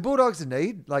 The Bulldogs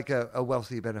need like a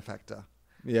wealthy benefactor.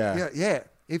 Yeah. Yeah.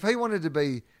 If he wanted to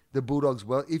be the Bulldogs...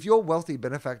 if your wealthy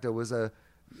benefactor was a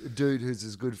dude who's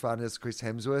as good fun as Chris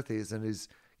Hemsworth is and is,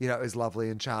 is lovely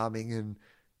and charming and,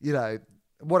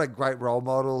 what a great role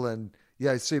model and...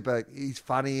 he's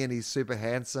funny and he's super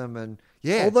handsome and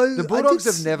Although the Bulldogs I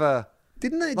did have never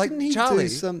Didn't he Charlie. do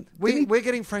some? We're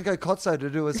getting Franco Cozzo to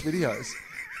do us videos.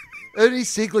 Ernie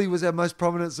Sigley was our most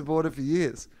prominent supporter for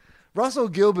years. Russell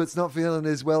Gilbert's not feeling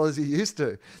as well as he used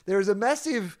to. There is a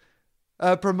massive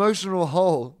promotional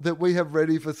hole that we have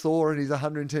ready for Thor and his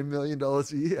 $110 million a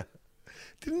year.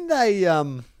 Didn't they?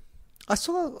 I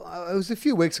saw it was a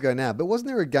few weeks ago now, but wasn't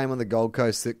there a game on the Gold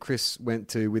Coast that Chris went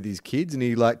to with his kids and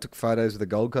he took photos of the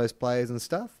Gold Coast players and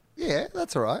stuff? Yeah,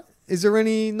 that's all right. Is there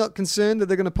any not concerned that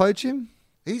they're going to poach him?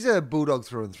 He's a Bulldog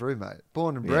through and through, mate.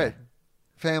 Born and bred.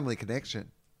 Family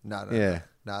connection. No. Yeah.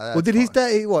 No, Well, did his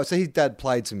fine. dad? So his dad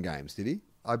played some games, did he?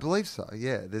 I believe so,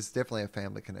 yeah. There's definitely a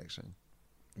family connection.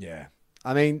 Yeah.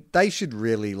 I mean, they should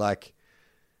really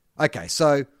Okay,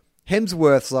 so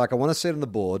Hemsworth's like, I want to sit on the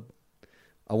board.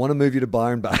 I want to move you to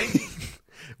Byron Bay.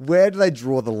 Where do they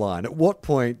draw the line? At what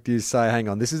point do you say, hang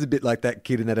on, this is a bit like that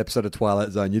kid in that episode of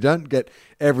Twilight Zone. You don't get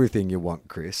everything you want,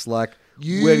 Chris. Like,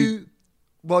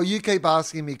 Well, you keep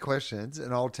asking me questions,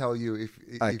 and I'll tell you if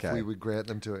we would grant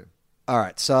them to him. All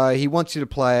right, so he wants you to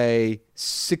play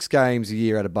 6 games a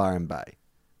year out of Byron Bay.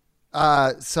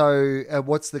 So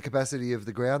what's the capacity of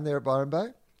the ground there at Byron Bay?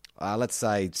 Let's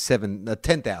say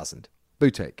 10,000.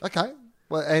 Boutique. Okay.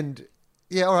 Well, and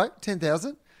yeah, all right,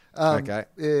 10,000.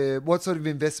 Okay. What sort of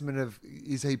investment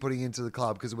is he putting into the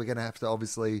club? Because we're going to have to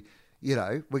obviously, we're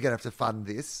going to have to fund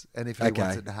this, and if he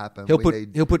wants it to happen,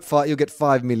 you'll get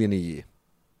 5 million a year.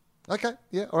 Okay.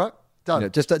 Yeah. All right.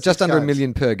 Done. Just under $1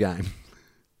 million per game.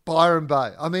 Byron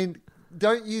Bay. I mean,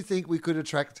 don't you think we could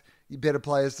attract better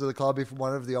players to the club if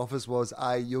one of the offers was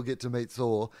A, you'll get to meet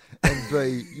Thor, and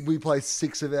B, we play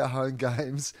 6 of our home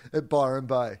games at Byron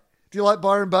Bay? Do you like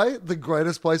Byron Bay, the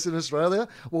greatest place in Australia?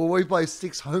 Well, we play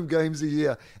 6 home games a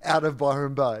year out of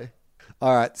Byron Bay.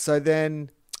 All right, so then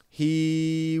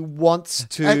he wants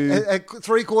to... At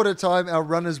 3/4 time, our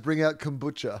runners bring out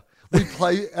kombucha. We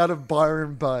play out of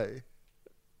Byron Bay.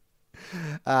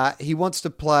 He wants to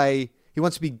play... He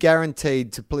wants to be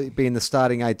guaranteed to be in the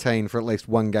starting 18 for at least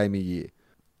 1 game a year.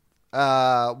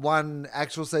 One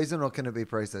actual season, or can it be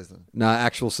pre-season? No,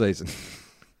 actual season.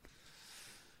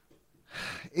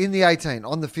 In the 18,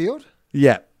 on the field?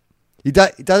 Yeah. You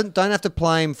don't have to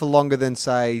play him for longer than,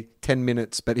 say, 10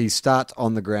 minutes, but he starts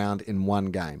on the ground in 1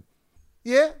 game.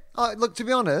 Yeah. Look, to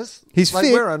be honest, he's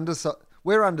fit.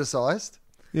 We're undersized.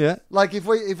 Yeah. Like, if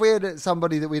we had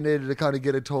somebody that we needed to kind of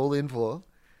get a tall in for,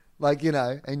 like,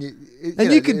 and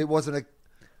it wasn't a...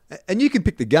 And you could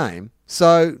pick the game.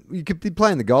 So you could be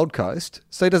playing the Gold Coast,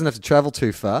 so he doesn't have to travel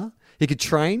too far. He could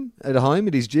train at home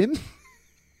at his gym.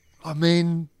 I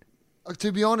mean,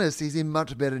 to be honest, he's in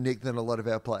much better nick than a lot of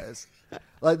our players.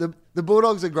 Like, the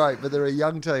Bulldogs are great, but they're a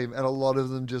young team, and a lot of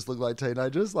them just look like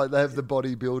teenagers. Like, they have the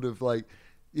body build of, like,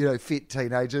 fit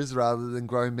teenagers rather than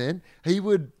grown men. He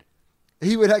would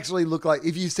actually look like,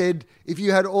 if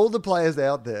you had all the players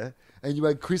out there, and you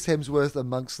had Chris Hemsworth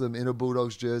amongst them in a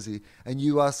Bulldogs jersey, and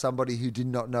you asked somebody who did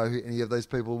not know who any of those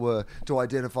people were to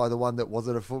identify the one that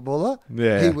wasn't a footballer,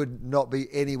 he would not be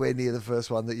anywhere near the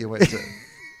first one that you went to.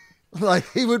 Like,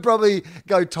 he would probably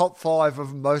go top 5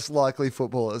 of most likely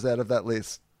footballers out of that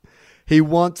list. He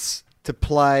wants to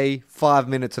play 5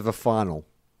 minutes of a final.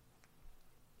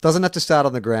 Doesn't have to start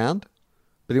on the ground,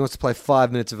 but he wants to play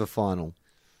 5 minutes of a final.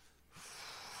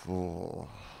 Oh.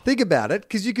 Think about it,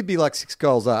 because you could be like 6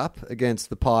 goals up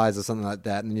against the Pies or something like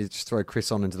that, and then you just throw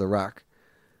Chris on into the ruck.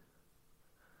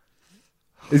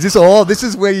 This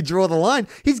is where you draw the line.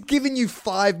 He's giving you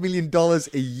 $5 million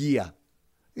a year.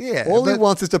 Yeah. All he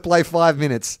wants is to play 5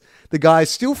 minutes. The guy's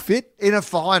still fit. In a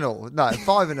final. No,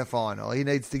 5 in a final. He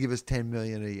needs to give us $10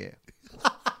 million a year.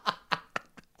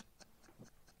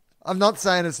 I'm not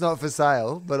saying it's not for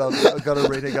sale, but I've got to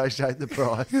renegotiate the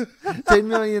price. $10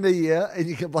 million a year, and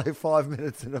you can play 5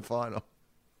 minutes in a final.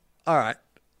 All right.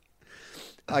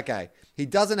 Okay. He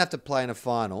doesn't have to play in a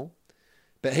final,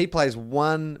 but he plays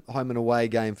 1 home and away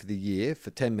game for the year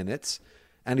for 10 minutes,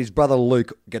 and his brother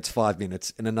Luke gets 5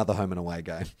 minutes in another home and away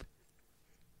game.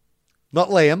 Not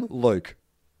Liam, Luke.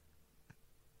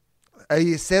 Are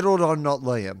you settled on not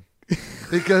Liam?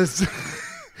 Because...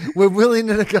 we're willing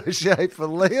to negotiate for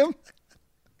Liam.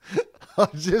 I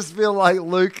just feel like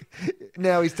Luke,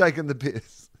 now he's taking the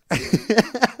piss.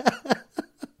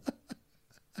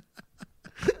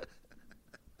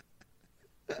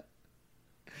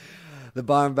 The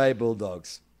Byron Bay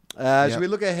Bulldogs. Should we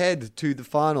look ahead to the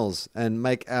finals and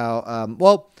make our...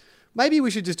 maybe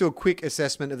we should just do a quick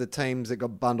assessment of the teams that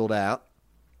got bundled out.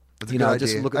 That's a good idea.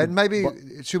 Just look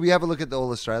at should we have a look at the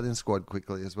All-Australian squad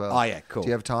quickly as well? Oh, yeah, cool. Do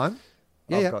you have time?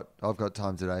 Yeah, I've got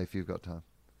time today if you've got time.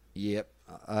 Yep.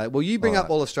 Well, you bring up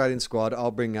All-Australian squad. I'll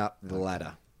bring up the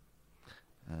ladder.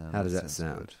 How does that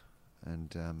sound? Good.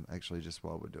 And actually, just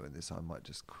while we're doing this, I might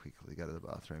just quickly go to the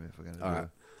bathroom if we're going to do it.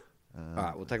 All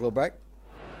right, we'll take a little break.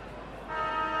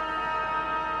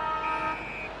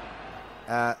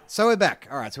 So we're back.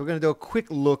 All right, so we're going to do a quick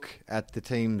look at the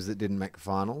teams that didn't make the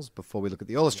finals before we look at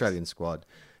the All-Australian squad,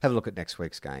 have a look at next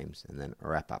week's games, and then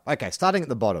wrap up. Okay, starting at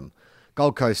the bottom,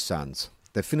 Gold Coast Suns.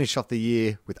 They finished off the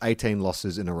year with 18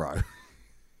 losses in a row.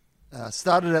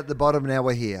 Started at the bottom, now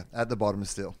we're here. At the bottom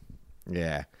still.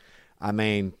 Yeah. I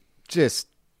mean,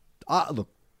 look,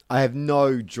 I have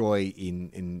no joy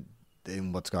in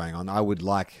what's going on. I would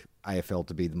like AFL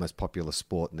to be the most popular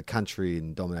sport in the country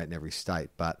and dominate in every state,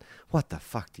 but what the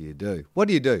fuck do you do? What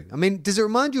do you do? I mean, does it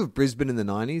remind you of Brisbane in the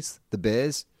 90s, the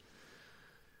Bears?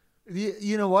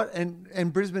 You know what?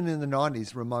 And Brisbane in the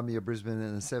 90s remind me of Brisbane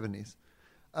in the 70s.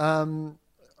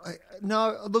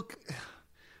 No, look,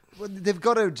 they've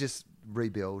got to just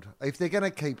rebuild. If they're going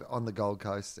to keep on the Gold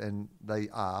Coast, and they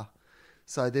are,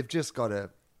 so they've just got to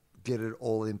get it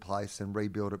all in place and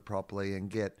rebuild it properly and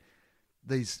get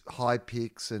these high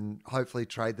picks and hopefully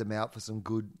trade them out for some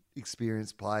good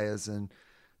experienced players. And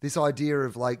this idea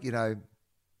of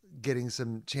getting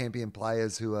some champion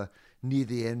players who are near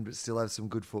the end but still have some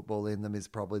good football in them is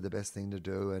probably the best thing to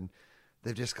do. And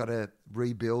they've just got to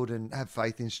rebuild and have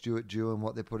faith in Stuart Dew and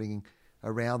what they're putting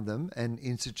around them and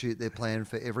institute their plan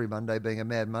for every Monday being a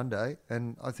Mad Monday.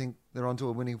 And I think they're onto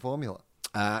a winning formula.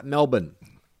 Melbourne,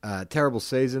 terrible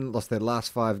season, lost their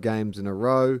last 5 games in a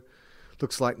row.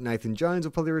 Looks like Nathan Jones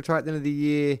will probably retire at the end of the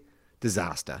year.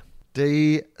 Disaster.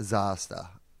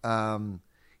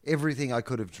 Everything I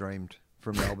could have dreamed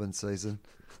from Melbourne's season.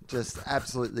 Just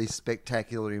absolutely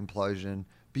spectacular implosion.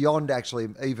 Beyond actually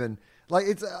even...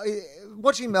 It's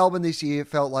watching Melbourne this year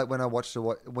felt like when I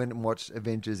went and watched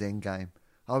Avengers Endgame.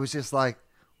 I was just like,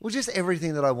 well, just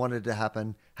everything that I wanted to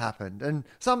happen happened. And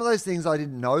some of those things I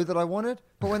didn't know that I wanted,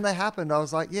 but when they happened, I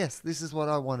was like, yes, this is what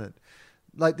I wanted.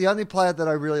 Like, the only player that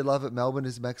I really love at Melbourne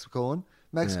is Max Gawn.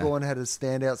 Gawn had a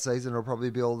standout season, or probably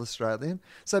be All-Australian.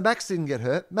 So Max didn't get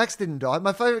hurt. Max didn't die.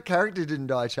 My favourite character didn't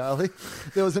die, Charlie.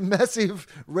 There was a massive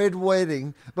red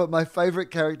wedding, but my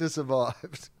favourite character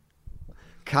survived.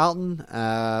 Carlton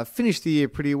finished the year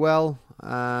pretty well.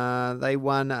 They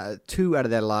won 2 out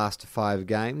of their last 5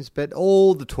 games, but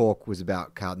all the talk was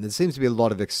about Carlton. There seems to be a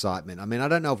lot of excitement. I mean, I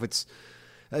don't know if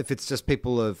it's just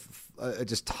people are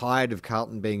just tired of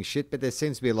Carlton being shit, but there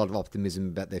seems to be a lot of optimism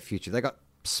about their future. They got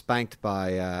spanked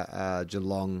by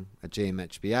Geelong at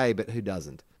GMHBA, but who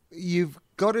doesn't? You've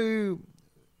got to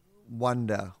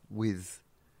wonder with...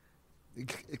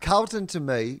 Carlton, to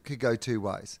me, could go 2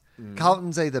 ways.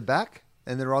 Carlton's either back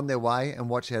and they're on their way and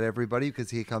watch out everybody because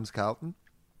here comes Carlton,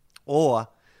 or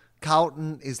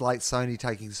Carlton is like Sony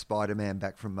taking Spider-Man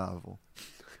back from Marvel.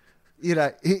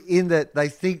 In that they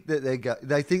think that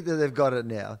they've got it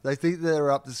now. They think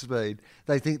they're up to speed.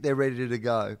 They think they're ready to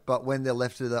go. But when they're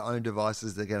left to their own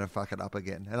devices, they're going to fuck it up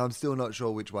again. And I'm still not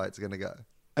sure which way it's going to go.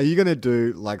 Are you going to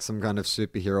do like some kind of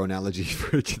superhero analogy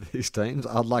for each of these teams?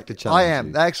 I'd like to challenge I am.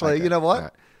 you. Actually, Okay. You know what?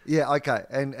 Right. Yeah, okay.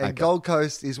 And Okay. Gold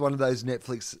Coast is one of those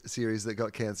Netflix series that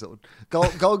got cancelled.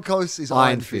 Gold Coast is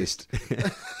Iron Fist.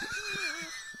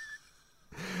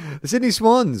 The Sydney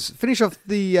Swans finish off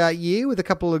the year with a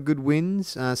couple of good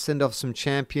wins, send off some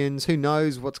champions. Who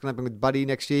knows what's going to happen with Buddy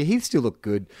next year? He'll still look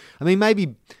good. I mean,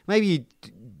 maybe the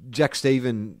Jack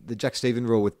Stephen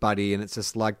rule with Buddy, and it's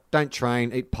just like, don't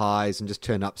train, eat pies, and just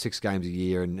turn up 6 games a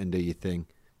year and do your thing.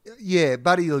 Yeah,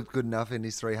 Buddy looked good enough in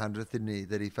his 300th, didn't he?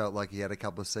 That he felt like he had a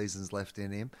couple of seasons left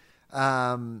in him.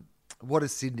 What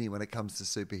is Sydney when it comes to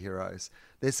superheroes?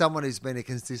 There's someone who's been a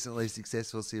consistently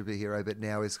successful superhero, but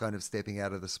now is kind of stepping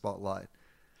out of the spotlight.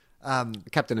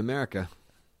 Captain America.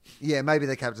 Yeah, maybe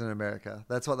they're Captain America.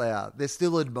 That's what they are. They're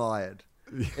still admired.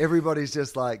 Everybody's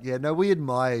just like, yeah, no, we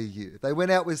admire you. They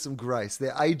went out with some grace.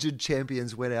 Their aged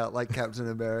champions went out like Captain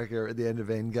America at the end of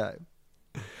Endgame.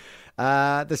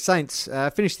 The Saints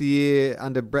finished the year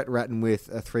under Brett Ratton with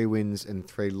 3 wins and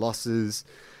 3 losses.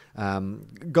 Going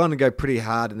to go pretty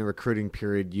hard in the recruiting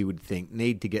period, you would think.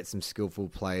 Need to get some skillful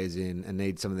players in and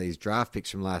need some of these draft picks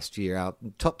from last year. Our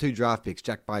top 2 draft picks,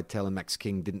 Jack Bytel and Max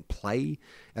King, didn't play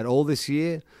at all this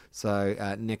year.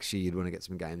 So next year you'd want to get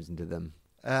some games into them.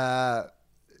 They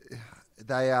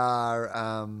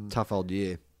are... Tough old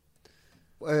year.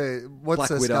 What's Black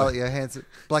the Widow. Scarlett Johansson?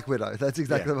 Black Widow. That's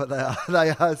exactly what they are.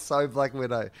 They are so Black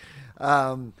Widow.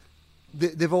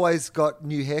 They've always got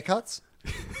new haircuts.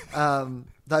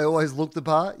 They always look the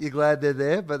part. You're glad they're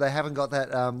there, but they haven't got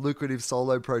that lucrative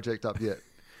solo project up yet.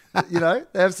 They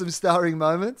have some starring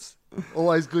moments.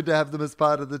 Always good to have them as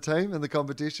part of the team and the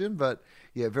competition, but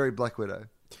yeah, very Black Widow.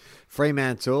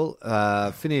 Fremantle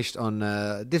finished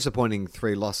on disappointing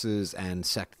 3 losses and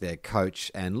sacked their coach,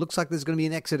 and looks like there's going to be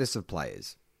an exodus of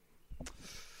players.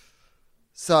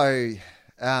 So,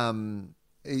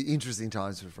 interesting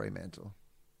times for Fremantle.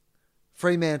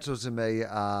 Fremantle to me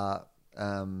are,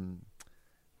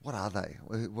 what are they?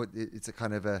 It's a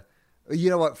kind of a, you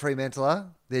know what Fremantle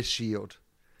are? They're Shield.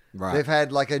 Right. They've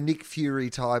had like a Nick Fury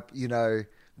type,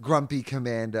 grumpy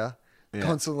commander. Yeah.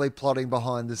 Constantly plotting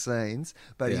behind the scenes,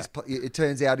 but it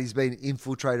turns out he's been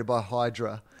infiltrated by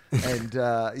Hydra, and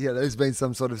there's been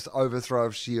some sort of overthrow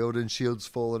of Shield, and Shield's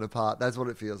fallen apart. That's what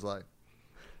it feels like.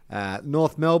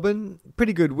 North Melbourne,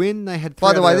 pretty good win. They had.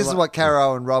 By the way, this is what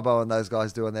Caro and Robbo and those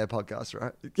guys do on their podcast,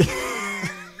 right?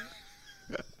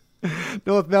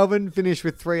 North Melbourne finished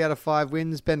with 3 out of 5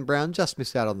 wins. Ben Brown just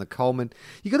missed out on the Coleman.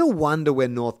 You got to wonder where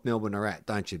North Melbourne are at,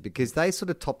 don't you? Because they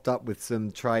sort of topped up with some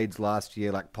trades last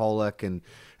year, like Pollock and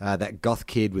that goth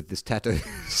kid with his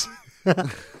tattoos.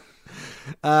 But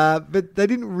they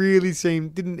didn't really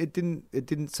seem. They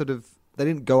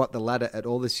didn't go up the ladder at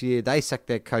all this year. They sacked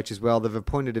their coach as well. They've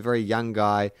appointed a very young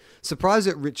guy. Surprised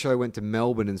that Richo went to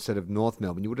Melbourne instead of North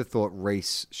Melbourne. You would have thought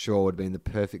Reece Shaw would have been the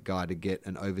perfect guy to get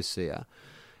an overseer.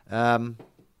 But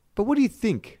what do you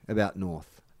think about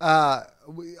North?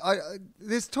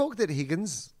 There's talk that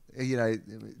Higgins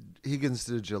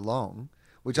to Geelong,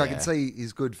 which I can see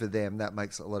is good for them. That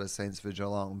makes a lot of sense for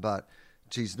Geelong. But,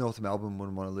 geez, North Melbourne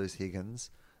wouldn't want to lose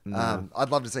Higgins. No. I'd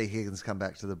love to see Higgins come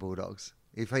back to the Bulldogs.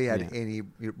 If he had any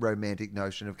romantic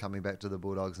notion of coming back to the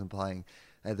Bulldogs and playing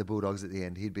at the Bulldogs at the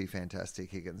end, he'd be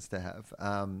fantastic, Higgins, to have.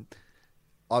 I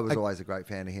was always a great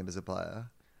fan of him as a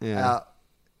player. Yeah.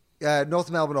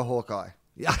 North Melbourne or Hawkeye.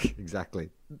 Yeah, exactly.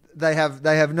 They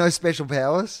have no special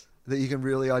powers that you can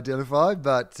really identify,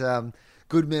 but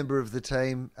good member of the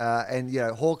team. And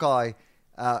Hawkeye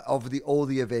of all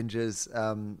the Avengers.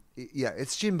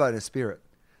 It's shin bone of spirit.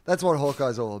 That's what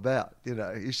Hawkeye's all about.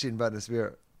 Is shin bone of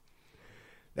spirit.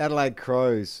 Adelaide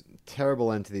Crows,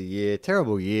 terrible end to the year.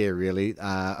 Terrible year, really.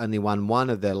 Only won 1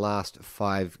 of their last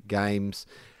 5 games.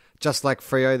 Just like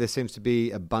Freo, there seems to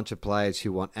be a bunch of players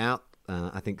who want out.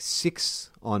 I think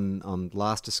 6 on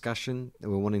last discussion that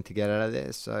were wanting to get out of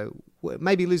there. So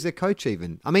maybe lose their coach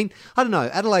even. I mean, I don't know.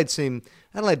 Adelaide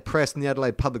press and the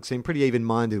Adelaide public seem pretty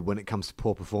even-minded when it comes to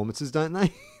poor performances, don't they?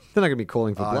 They're not going to be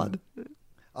calling for blood.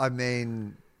 I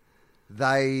mean,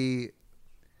 they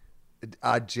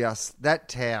are just... That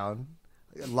town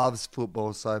loves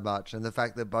football so much, and the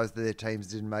fact that both of their teams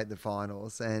didn't make the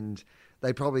finals, and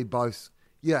they probably both...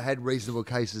 had reasonable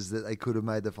cases that they could have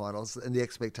made the finals, and the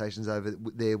expectations over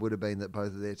there would have been that both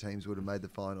of their teams would have made the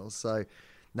finals. So,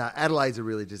 Adelaide's a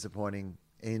really disappointing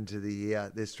end to the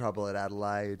year. There's trouble at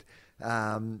Adelaide.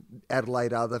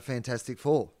 Adelaide are the Fantastic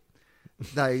Four.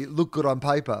 They look good on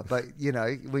paper, but,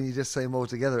 when you just see them all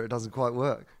together, it doesn't quite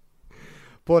work.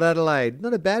 Port Adelaide,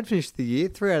 not a bad finish to the year.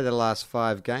 3 out of the last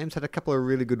 5 games. Had a couple of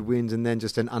really good wins and then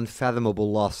just an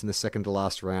unfathomable loss in the second to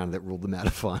last round that ruled them out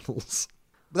of finals.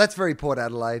 But that's very Port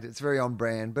Adelaide. It's very on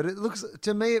brand. But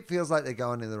to me, it feels like they're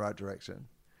going in the right direction.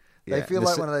 They feel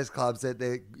like one of those clubs that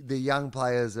the young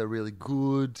players are really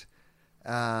good.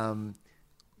 It's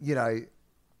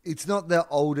not the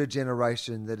older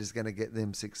generation that is going to get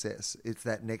them success. It's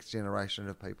that next generation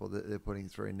of people that they're putting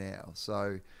through now.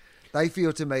 So they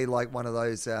feel to me like one of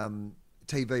those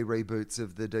TV reboots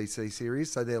of the DC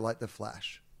series. So they're like the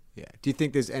Flash. Yeah. Do you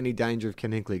think there's any danger of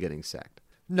Ken Hinkley getting sacked?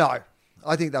 No.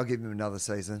 I think they'll give him another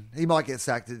season. He might get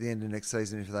sacked at the end of next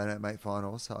season if they don't make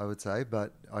finals, I would say,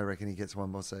 but I reckon he gets one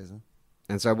more season.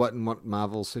 And so what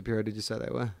Marvel superhero did you say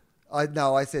they were? I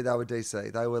said they were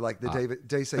DC. They were like the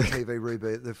DC TV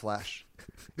reboot, The Flash.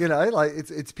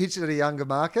 It's pitched at a younger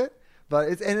market, but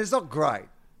it's not great.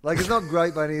 It's not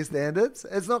great by any standards.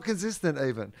 It's not consistent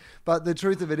even. But the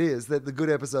truth of it is that the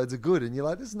good episodes are good, and you're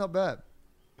like, this is not bad.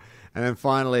 And then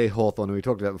finally, Hawthorn, who we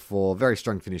talked about before, very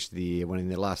strong finish to the year, winning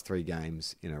their last 3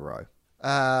 games in a row.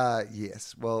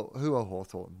 Yes. Well, who are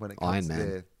Hawthorn when it comes to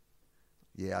their...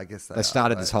 Yeah, I guess they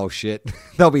started this whole shit.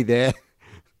 They'll be there.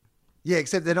 Yeah,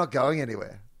 except they're not going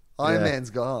anywhere. Iron Man's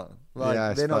gone.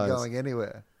 They're not going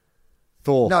anywhere.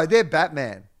 Thor. No, they're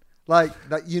Batman.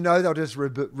 They'll just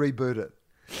reboot it.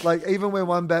 Even when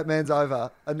one Batman's over,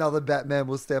 another Batman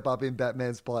will step up in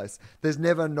Batman's place. There's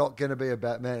never not going to be a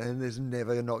Batman, and there's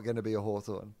never not going to be a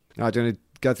Hawthorn. All right, do you want to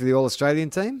go through the All-Australian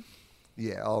team?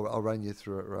 Yeah, I'll run you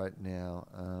through it right now.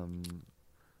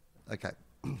 Okay.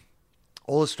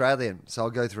 All-Australian. So I'll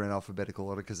go through in alphabetical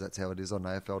order because that's how it is on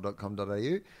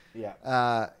afl.com.au.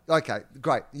 Yeah. Okay,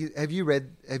 great. Have you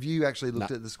actually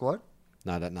looked at the squad?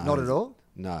 No, I don't know. Not at all?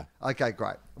 No. Okay,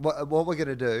 great. What we're going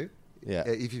to do,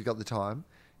 if you've got the time,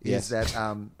 is that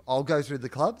I'll go through the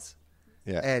clubs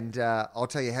and I'll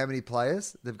tell you how many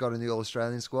players they've got in the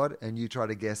All-Australian squad, and you try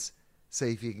to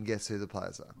see if you can guess who the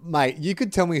players are. Mate, you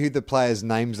could tell me who the players'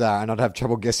 names are and I'd have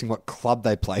trouble guessing what club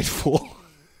they played for.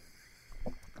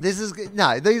 These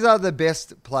are the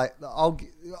best play.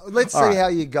 Let's see how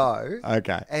you go.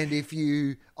 Okay.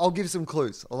 And I'll give some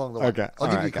clues along the way. Okay.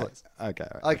 I'll give you clues.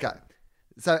 Okay.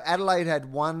 So Adelaide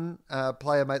had one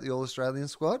player make the All-Australian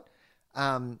squad.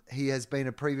 He has been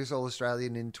a previous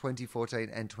All-Australian in 2014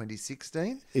 and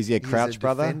 2016. Is he a Crouch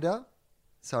brother? Defender.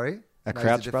 Sorry?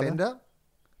 Crouch defender. brother?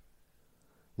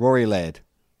 Rory Laird.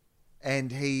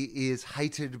 And he is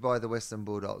hated by the Western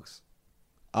Bulldogs.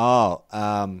 What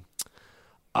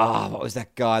was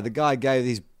that guy? The guy gave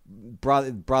his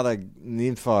brother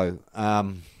Nympho.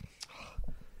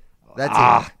 That's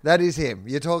him. That is him.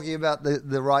 You're talking about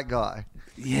the right guy.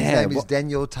 Yeah. His name is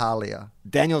Daniel Talia.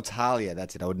 Daniel Talia.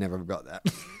 That's it. I would never have got that.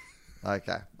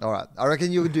 Okay. All right. I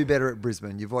reckon you would do better at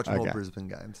Brisbane. You've watched more Okay. Brisbane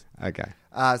games. Okay.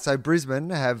 So Brisbane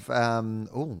have,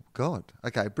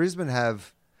 Okay. Brisbane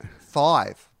have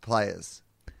 5 players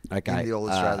Okay. in the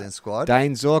All-Australian squad.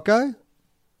 Dane Zorko,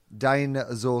 Dane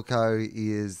Zorko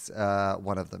is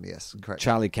one of them, yes. Correct.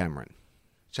 Charlie Cameron,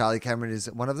 Charlie Cameron is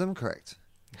one of them, correct.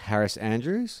 Harris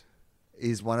Andrews.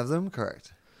 Is one of them,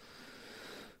 correct.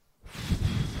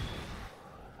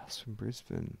 That's from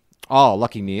Brisbane. Oh,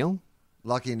 Lucky Neal.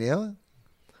 Lucky Neal.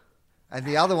 And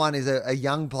the other one is a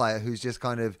young player who's just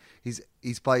kind of he's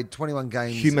played 21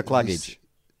 games. Hugh McCluggage.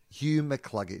 Hugh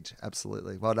McCluggage,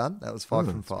 absolutely. Well done. That was 5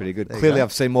 from That's 5. pretty good. There you Clearly, go.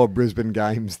 I've seen more Brisbane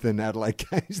games than Adelaide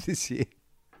games this year.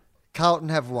 Carlton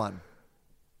have 1.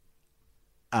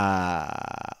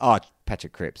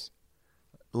 Patrick Cripps.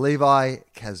 Levi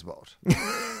Casbolt.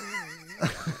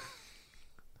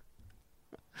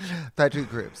 Patrick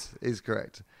Cripps is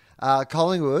correct.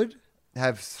 Collingwood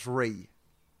have 3.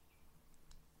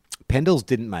 Pendles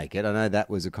didn't make it. I know that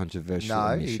was a controversial No,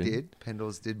 omission. he did.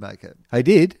 Pendles did make it. He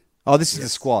did? Oh, this is the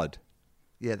Yes. squad.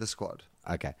 Yeah, the squad.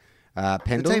 Okay. The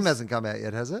Pendles? team hasn't come out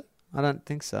yet, has it? I don't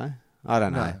think so. I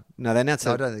don't know. No. No, they announced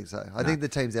No, I it. don't think so. I think the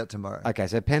team's out tomorrow. Okay,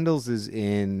 so Pendles is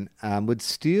in. Would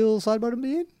Steele Sidebottom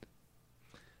be in?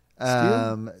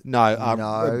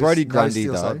 No, Brody no Grundy,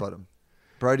 Steele though. side bottom.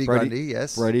 Brody Grundy,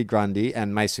 yes. Brody Grundy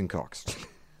and Mason Cox.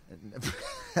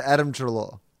 Adam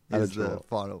Treloar Adam is the Treloar.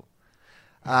 final.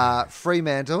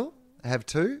 Fremantle have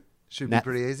 2. Should be Nat-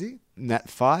 pretty easy. Nat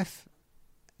Fife.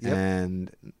 Yep.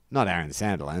 And not Aaron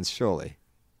Sandilands, surely.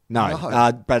 No.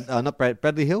 No. Not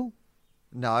Bradley Hill?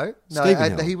 No,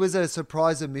 Stephen Hill. he was a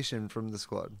surprise omission from the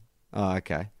squad. Oh,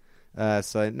 okay.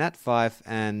 So Nat Fife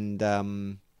and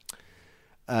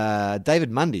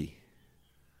David Mundy.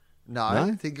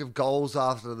 No, think of goals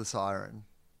after the siren.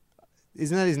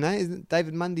 Isn't that his name? Isn't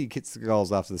David Mundy kicks the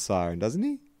goals after the siren, doesn't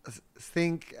he?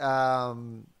 Think,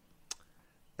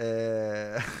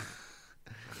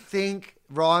 think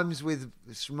rhymes with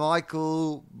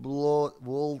Schmeichel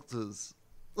Walters.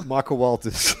 Michael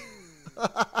Walters.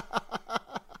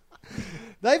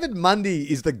 David Mundy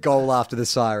is the goal after the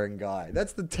siren guy.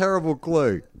 That's the terrible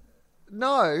clue.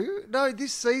 No,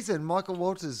 this season, Michael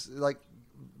Walters,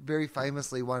 very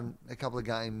famously won a couple of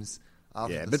games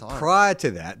after Yeah, the but siren. prior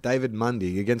to that, David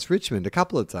Mundy against Richmond a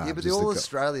couple of times. Yeah, but is the the All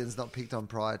Australians not picked on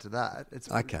prior to that. It's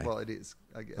Okay. Well, it is,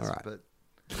 I guess. All right. But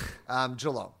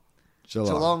Geelong. Geelong.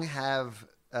 Geelong have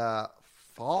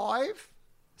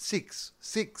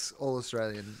 6 All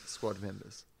Australian squad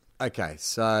members. Okay,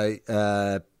 so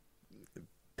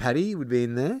Paddy would be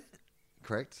in there.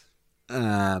 Correct.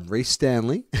 Reece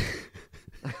Stanley.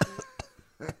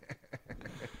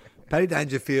 Paddy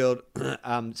Dangerfield.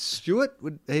 Stewart,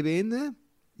 would he be in there?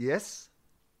 Yes.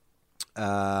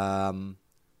 Tom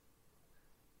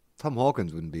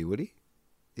Hawkins wouldn't be, would he?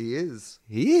 He is.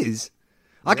 He is.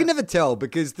 I can never tell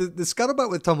because the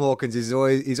scuttlebutt with Tom Hawkins is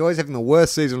he's always having the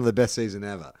worst season or the best season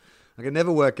ever. I can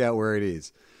never work out where it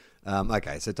is.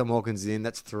 Okay, so Tom Hawkins is in.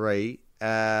 That's 3.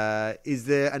 Is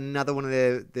there another one of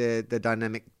the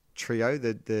dynamic trio?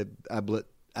 The Ablett?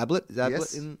 Is Ablett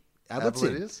Yes. in? Ablett's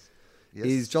in. is. Yes.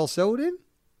 Is Joel Selwood in?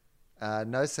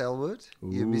 No Selwood.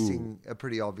 You're Ooh. missing a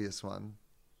pretty obvious one.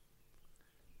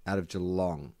 Out of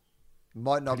Geelong.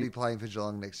 Might not be playing for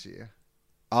Geelong next year.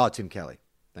 Oh, Tim Kelly.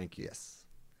 Thank you. Yes.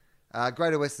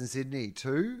 Greater Western Sydney,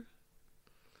 2.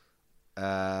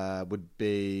 Would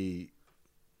be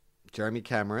Jeremy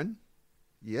Cameron.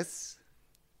 Yes.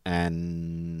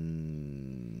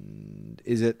 And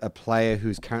is it a player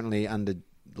who's currently under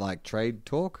trade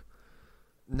talk?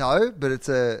 No, but it's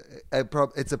a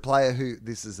player who,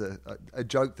 this is a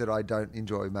joke that I don't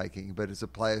enjoy making, but it's a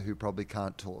player who probably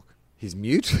can't talk. He's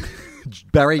mute.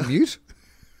 Barry Mute.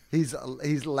 His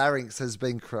larynx has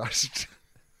been crushed.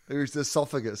 His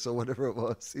esophagus or whatever it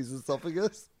was. His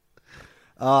esophagus.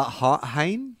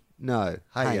 Hayne? No.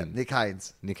 Yeah, Hayne. Nick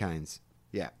Haynes. Nick Haynes.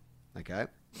 Yeah. Okay.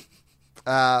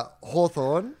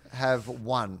 Hawthorn have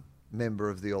 1 member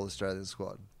of the All Australian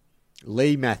squad.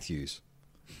 Lee Matthews.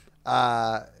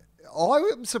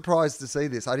 I'm surprised to see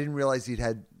this. I didn't realise he'd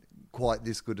had quite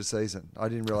this good a season. I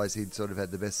didn't realise he'd sort of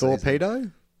had the best season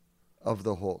Torpedo. of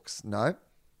the Hawks. No.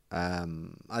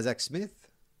 Isaac Smith.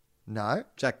 No.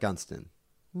 Jack Gunston.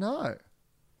 No.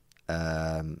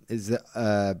 Is it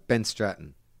Ben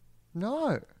Stratton?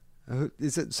 No.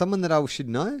 Is it someone that I should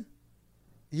know?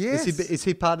 Yes. Is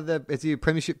he part of is he a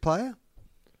premiership player?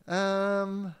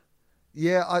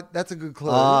 Yeah, that's a good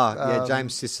clue.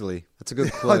 James Sicily. That's a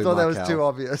good clue. I thought that was Michael. too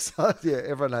obvious. Yeah,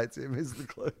 everyone hates him is the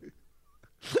clue.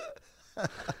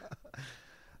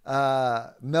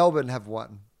 Melbourne have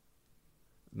 1.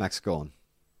 Max Gawn.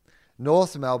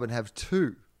 North Melbourne have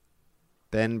 2.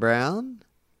 Ben Brown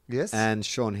Yes. and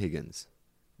Sean Higgins.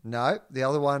 No, the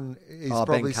other one is Ben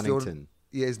probably still. Cunnington.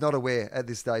 Yeah, he's not aware at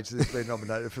this stage that he's been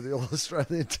nominated for the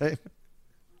All-Australian team.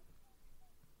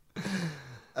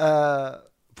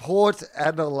 Port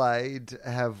Adelaide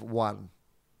have 1.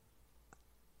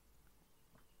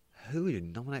 Who would you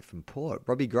nominate from Port?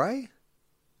 Robbie Gray?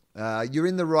 You're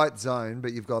in the right zone,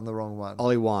 but you've gone the wrong one.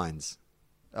 Ollie Wines?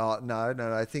 Oh, no.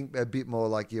 I think a bit more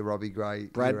like your Robbie Gray.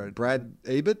 Brad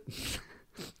Ebert?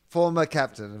 Former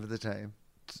captain of the team.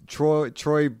 Troy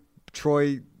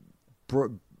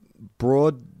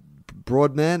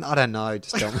Broadman? I don't know.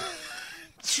 Just tell me.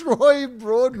 Troy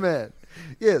Broadman.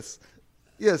 Yes.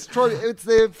 Troy. It's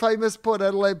their famous Port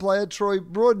Adelaide player, Troy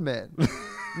Broadman.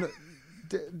 No,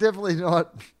 definitely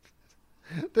not.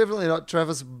 Definitely not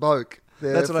Travis Boak,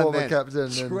 their That's what former I meant.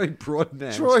 captain. Troy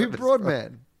Broadman. Troy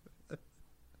Broadman.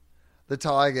 The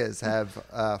Tigers have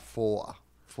 4.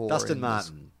 Dustin in this.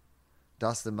 Martin.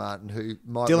 Dustin Martin, who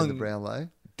might Dylan- win the Brownlow.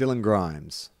 Dylan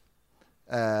Grimes.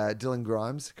 Dylan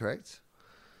Grimes, correct.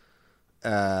 Who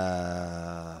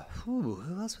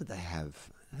else would they have?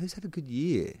 Who's had a good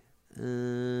year?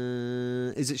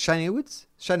 Is it Shane Edwards?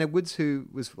 Shane Edwards, who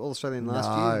was All-Australian last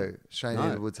year? No, Shane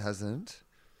No. Edwards hasn't.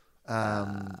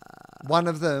 One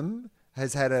of them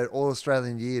has had an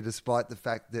All-Australian year despite the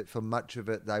fact that for much of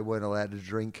it they weren't allowed to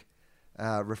drink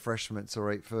refreshments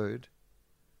or eat food.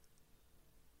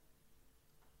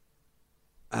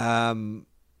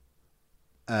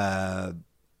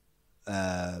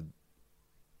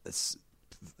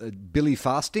 Billy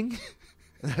Fasting?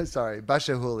 Sorry,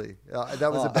 Basha Hooli.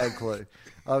 That was a bad clue.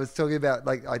 I was talking about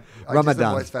I just am Ramadan.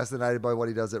 always fascinated by what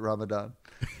he does at Ramadan.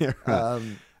 Yeah, right.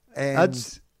 And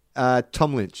That's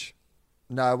Tom Lynch.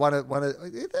 no, one of I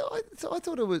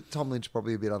thought it was Tom Lynch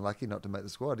probably a bit unlucky not to make the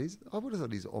squad. I would have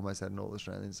thought he's almost had an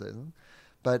All-Australian season,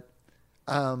 but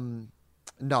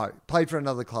no, played for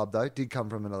another club though. Did come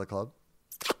from another club.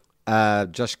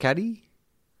 Josh Caddy?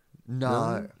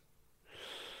 No.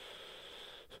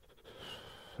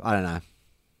 I don't know.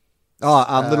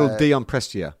 Oh, little Dion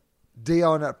Prestia.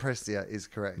 Dion at Prestia is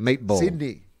correct. Meatball.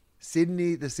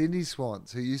 Sydney, the Sydney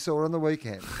Swans, who you saw on the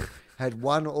weekend, had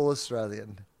 1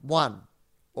 All-Australian. 1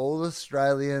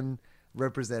 All-Australian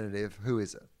representative. Who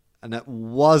is it? And it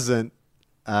wasn't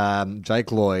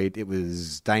Jake Lloyd. It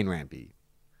was Dane Rampy.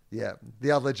 Yeah,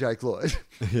 the other Jake Lloyd.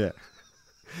 Yeah.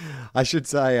 I should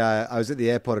say I was at the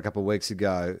airport a couple of weeks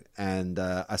ago and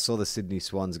I saw the Sydney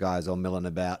Swans guys all milling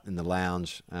about in the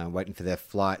lounge waiting for their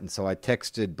flight. And so I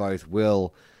texted both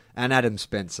Will and Adam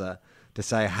Spencer to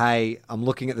say, hey, I'm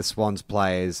looking at the Swans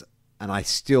players and I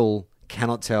still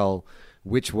cannot tell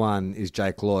which one is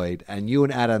Jake Lloyd. And you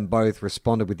and Adam both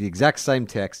responded with the exact same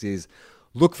text is,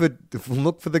 look for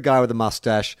the guy with the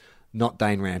mustache, not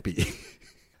Dane Rampy.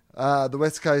 The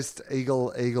West Coast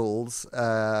Eagles,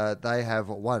 they have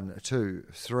 1, 2,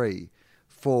 3,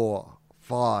 4,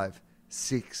 5,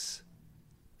 6,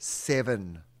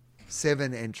 7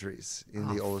 entries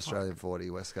in the All-Australian 40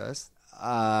 West Coast.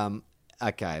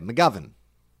 Okay, McGovern.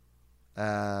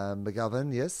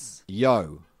 McGovern, yes.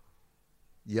 Yo,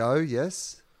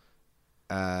 yes.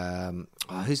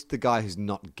 Who's the guy who's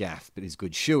not Gaff but is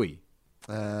good? Shuey.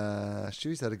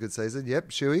 Shuey's had a good season. Yep,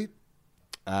 Shuey.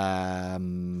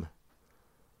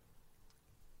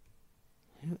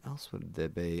 Who else would there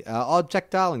be?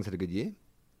 Jack Darling's had a good year.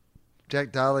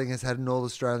 Jack Darling has had an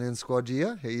All-Australian squad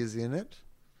year. He is in it.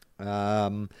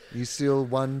 You still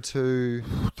 1, 2,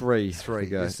 3. 3.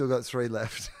 Go. You've still got 3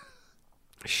 left.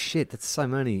 Shit, that's so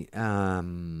many. Is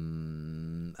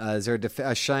there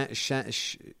a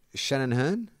Shannon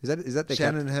Hearn? Is that the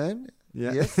Shannon Hearn?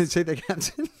 Yeah. Yes. Is he the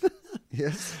captain?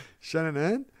 Yes. Shannon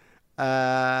Hearn?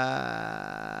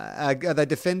 Are they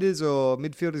defenders or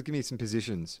midfielders? Give me some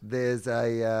positions. There's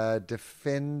a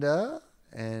defender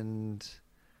and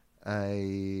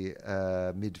a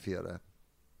midfielder.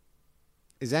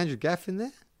 Is Andrew Gaff in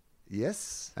there?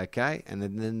 Yes. Okay, and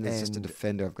then there's just a And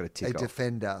defender I've got to tick A off.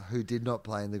 defender who did not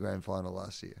play in the grand final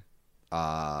last year.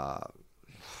 I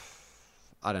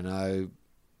don't know.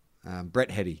 Brett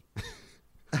Heddy.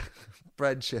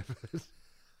 Brad Shepherd. Would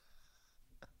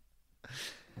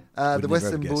The never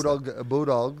Western have guessed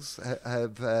Bulldogs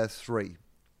have 3.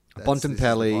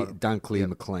 Bontempelli, Dunkley, Yep.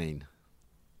 McLean.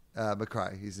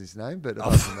 McRae is his name, but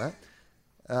apart from that.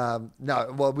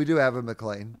 No, well, we do have a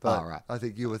McLean, but right. I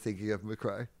think you were thinking of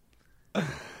McRae.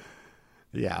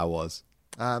 Yeah, I was.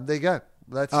 There you go.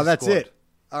 That's your That's squad. it.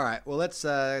 All right, well, let's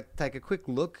take a quick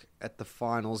look at the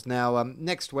finals. Now,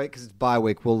 next week, because it's bye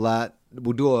week, we'll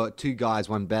do a two guys,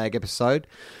 one bag episode.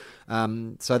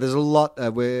 So there's a lot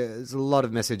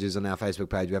of messages on our Facebook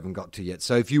page we haven't got to yet.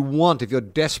 So if you're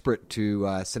desperate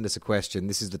to send us a question,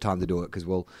 this is the time to do it, because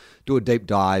we'll do a deep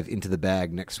dive into the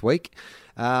bag next week.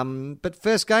 But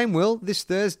first game, Will, this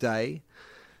Thursday.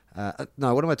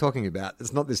 No, what am I talking about?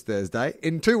 It's not this Thursday.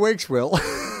 In 2 weeks, Will.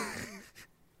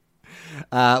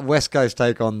 West Coast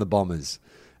take on the Bombers.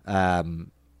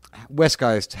 West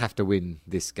Coast have to win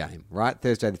this game, right?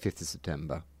 Thursday the 5th of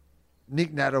September.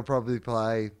 Nick Nat will probably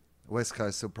play. West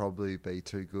Coast will probably be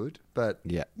too good, but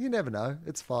Yeah. you never know.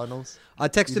 It's finals. I You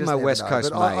texted just my never West know.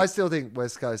 Coast But mate. I still think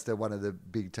West Coast are one of the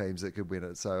big teams that could win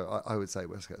it, so I would say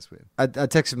West Coast win. I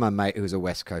texted my mate who's a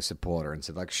West Coast supporter and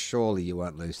said, like, surely you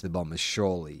won't lose to the Bombers,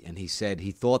 surely. And he said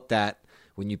he thought that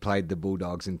when you played the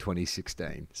Bulldogs in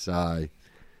 2016. So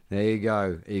there you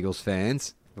go, Eagles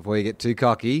fans. Before you get too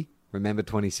cocky, remember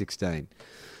 2016.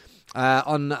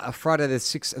 On Friday the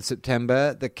 6th of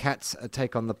September, the Cats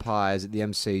take on the Pies at the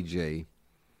MCG.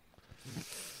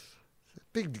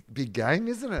 Big game,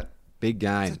 isn't it? Big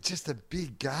game. It's just a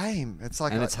big game. It's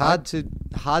like And it's hard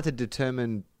to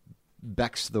determine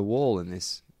backs to the wall in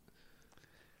this.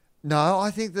 No, I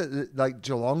think that like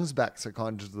Geelong's backs are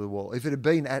kind of to the wall. If it had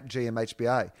been at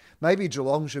GMHBA, maybe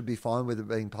Geelong should be fine with it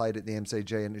being played at the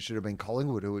MCG, and it should have been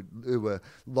Collingwood who were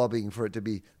lobbying for it to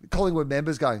be. Collingwood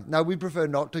members going, no, we prefer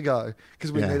not to go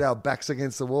because we need our backs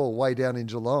against the wall way down in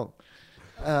Geelong.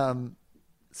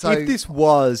 So If this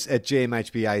was at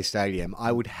GMHBA Stadium,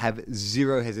 I would have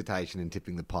zero hesitation in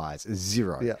tipping the Pies.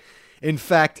 Zero. Yeah. In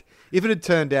fact, if it had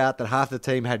turned out that half the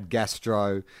team had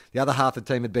gastro, the other half the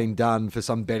team had been done for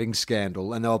some betting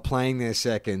scandal, and they were playing their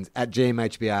seconds at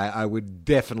GMHBA, I would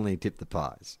definitely tip the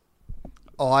Pies.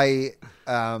 I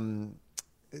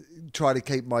try to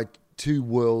keep my two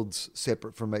worlds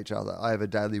separate from each other. I have a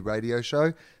daily radio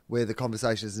show where the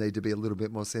conversations need to be a little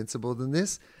bit more sensible than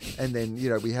this. And then,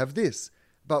 we have this.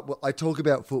 But I talk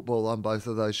about football on both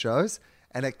of those shows,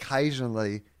 and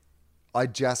occasionally I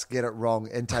just get it wrong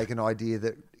and take an idea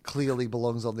that clearly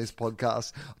belongs on this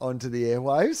podcast onto the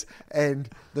airwaves. And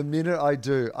the minute I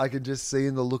do, I can just see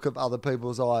in the look of other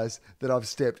people's eyes that I've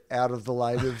stepped out of the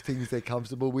lane of things they're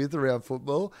comfortable with around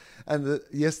football. And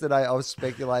yesterday I was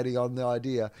speculating on the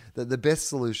idea that the best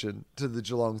solution to the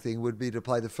Geelong thing would be to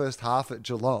play the first half at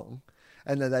Geelong,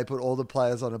 and then they put all the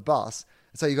players on a bus.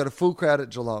 So you've got a full crowd at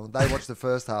Geelong. They watch the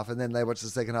first half, and then they watch the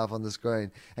second half on the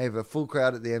screen. And you have a full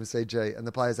crowd at the MCG, and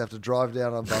the players have to drive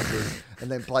down on buses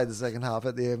and then play the second half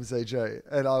at the MCG.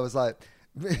 And I was like,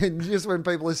 and just when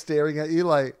people are staring at you,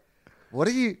 like, what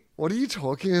are you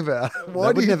talking about? Why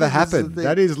That do would you never think this is a happen. thing?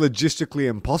 That is logistically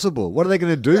impossible. What are they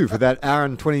going to do for that hour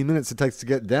and 20 minutes it takes to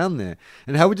get down there?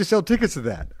 And how would you sell tickets to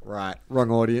that? Right.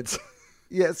 Wrong audience.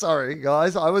 Yeah, sorry,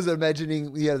 guys. I was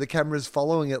imagining, the cameras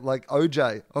following it like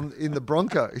OJ in the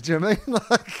Bronco. Do you know what I mean?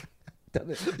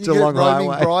 Like, you a get long roaming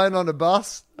highway. Brian on a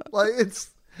bus. Like, it's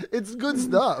good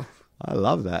stuff. I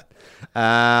love that.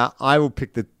 I will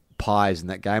pick the Pies in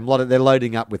that game. They're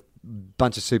loading up with a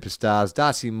bunch of superstars.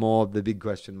 Darcy Moore, the big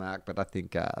question mark, but I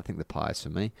think the Pies for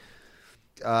me.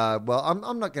 Well,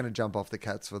 I'm not going to jump off the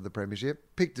Cats for the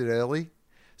premiership. Picked it early.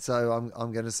 So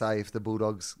I'm going to say if the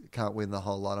Bulldogs can't win the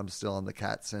whole lot, I'm still on the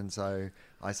Cats, and so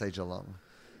I say Geelong.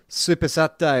 Super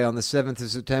Saturday on the 7th of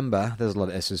September. There's a lot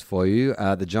of S's for you.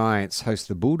 The Giants host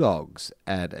the Bulldogs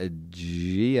at a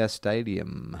GIA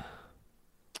Stadium.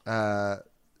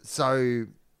 So,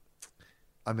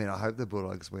 I mean, I hope the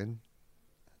Bulldogs win.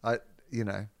 I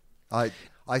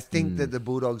think that the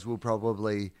Bulldogs will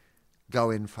probably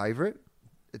go in favourite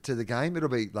to the game. It'll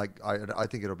be like I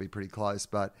think it'll be pretty close,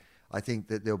 but I think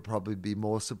that there'll probably be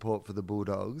more support for the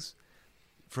Bulldogs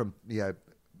from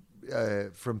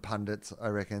pundits, I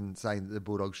reckon, saying that the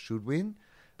Bulldogs should win.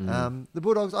 I think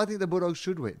the Bulldogs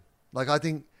should win. Like, I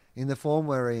think in the form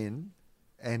we're in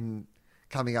and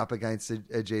coming up against a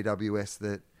GWS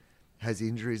that has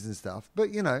injuries and stuff, but,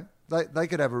 they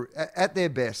could have at their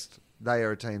best, they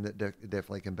are a team that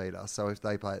definitely can beat us. So if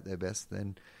they play at their best,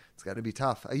 then it's going to be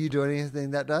tough. Are you doing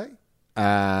anything that day?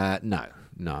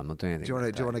 No, I'm not doing anything. Do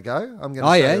you want to go? I'm going.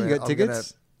 Oh yeah, you got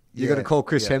tickets. You got to call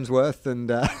Chris Hemsworth and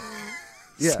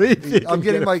Yeah, see if you I'm can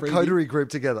getting get a my freebie. coterie group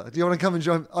together. Do you want to come and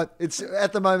join? It's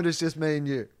at the moment it's just me and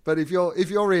you. But if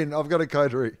you're in, I've got a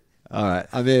coterie, All right,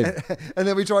 I'm in. and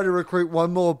then we try to recruit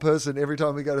one more person every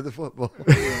time we go to the football.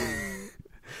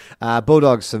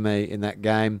 Bulldogs for me in that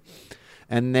game.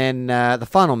 And then the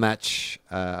final match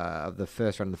of the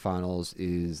first round of the finals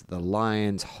is the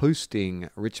Lions hosting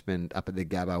Richmond up at the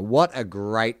Gabba. What a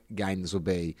great game this will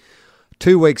be.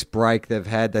 2 weeks break they've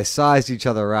had. They sized each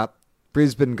other up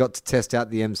Brisbane got to test out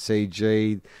the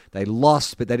MCG. They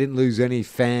lost, but they didn't lose any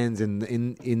fans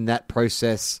in that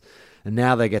process. And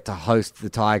now they get to host the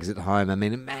Tigers at home. I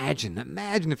mean, imagine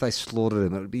if they slaughtered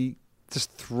them. It would be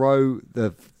just throw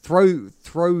the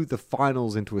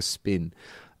finals into a spin.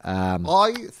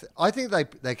 I think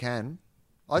they can.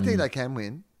 I think they can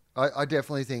win. I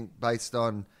definitely think, based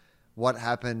on what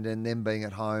happened and them being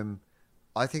at home,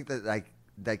 I think that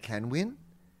they can win.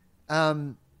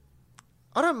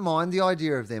 I don't mind the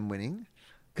idea of them winning,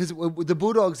 because the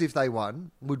Bulldogs, if they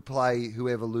won, would play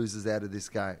whoever loses out of this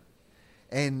game.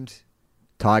 And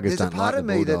Tigers don't like the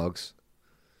Bulldogs.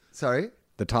 Sorry?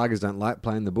 The Tigers don't like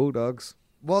playing the Bulldogs.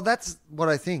 Well, that's what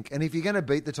I think. And if you're going to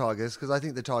beat the Tigers, because I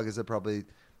think the Tigers are probably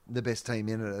the best team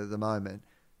in it at the moment,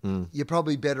 you're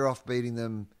probably better off beating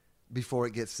them before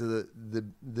it gets to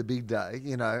the big day,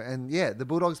 you know. And yeah, the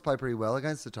Bulldogs play pretty well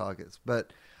against the Tigers.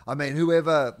 But, I mean,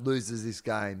 whoever loses this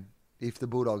game, if the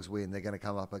Bulldogs win, they're going to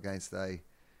come up against a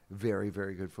very,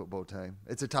 very good football team.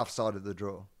 It's a tough side of the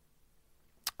draw.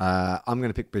 I'm going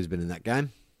to pick Brisbane in that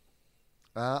game.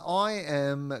 I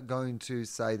am going to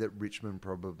say that Richmond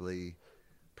probably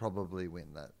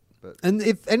win that. But And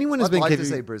if anyone has I'd been like keeping,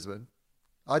 to see Brisbane.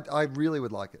 I really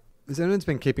would like it. if anyone's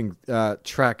been keeping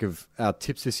track of our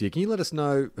tips this year, can you let us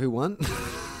know who won?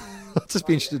 I'll just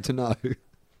be interested to know.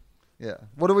 Yeah.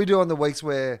 What do we do on the weeks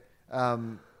where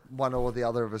one or the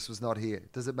other of us was not here?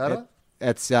 Does it matter?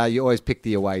 It's you always pick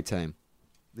the away team.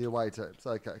 The away teams.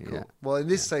 Okay, cool. Yeah. Well, in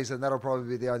this season, that'll probably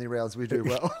be the only rounds we do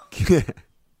well.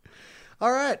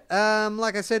 All right.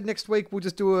 Like I said, next week we'll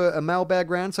just do a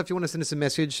mailbag round. So if you want to send us a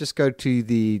message, just go to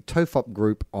the TOFOP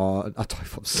group on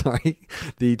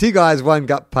the Two Guys One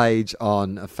Gut page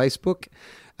on Facebook.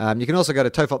 You can also go to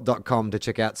tofop.com to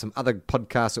check out some other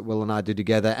podcasts that Will and I do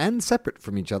together and separate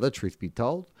from each other, truth be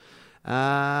told.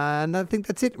 And I think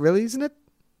that's it, really, isn't it?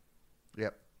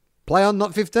 Yep. Play on,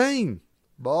 not 15.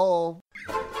 Ball.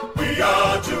 We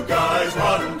are two guys,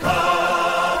 one car.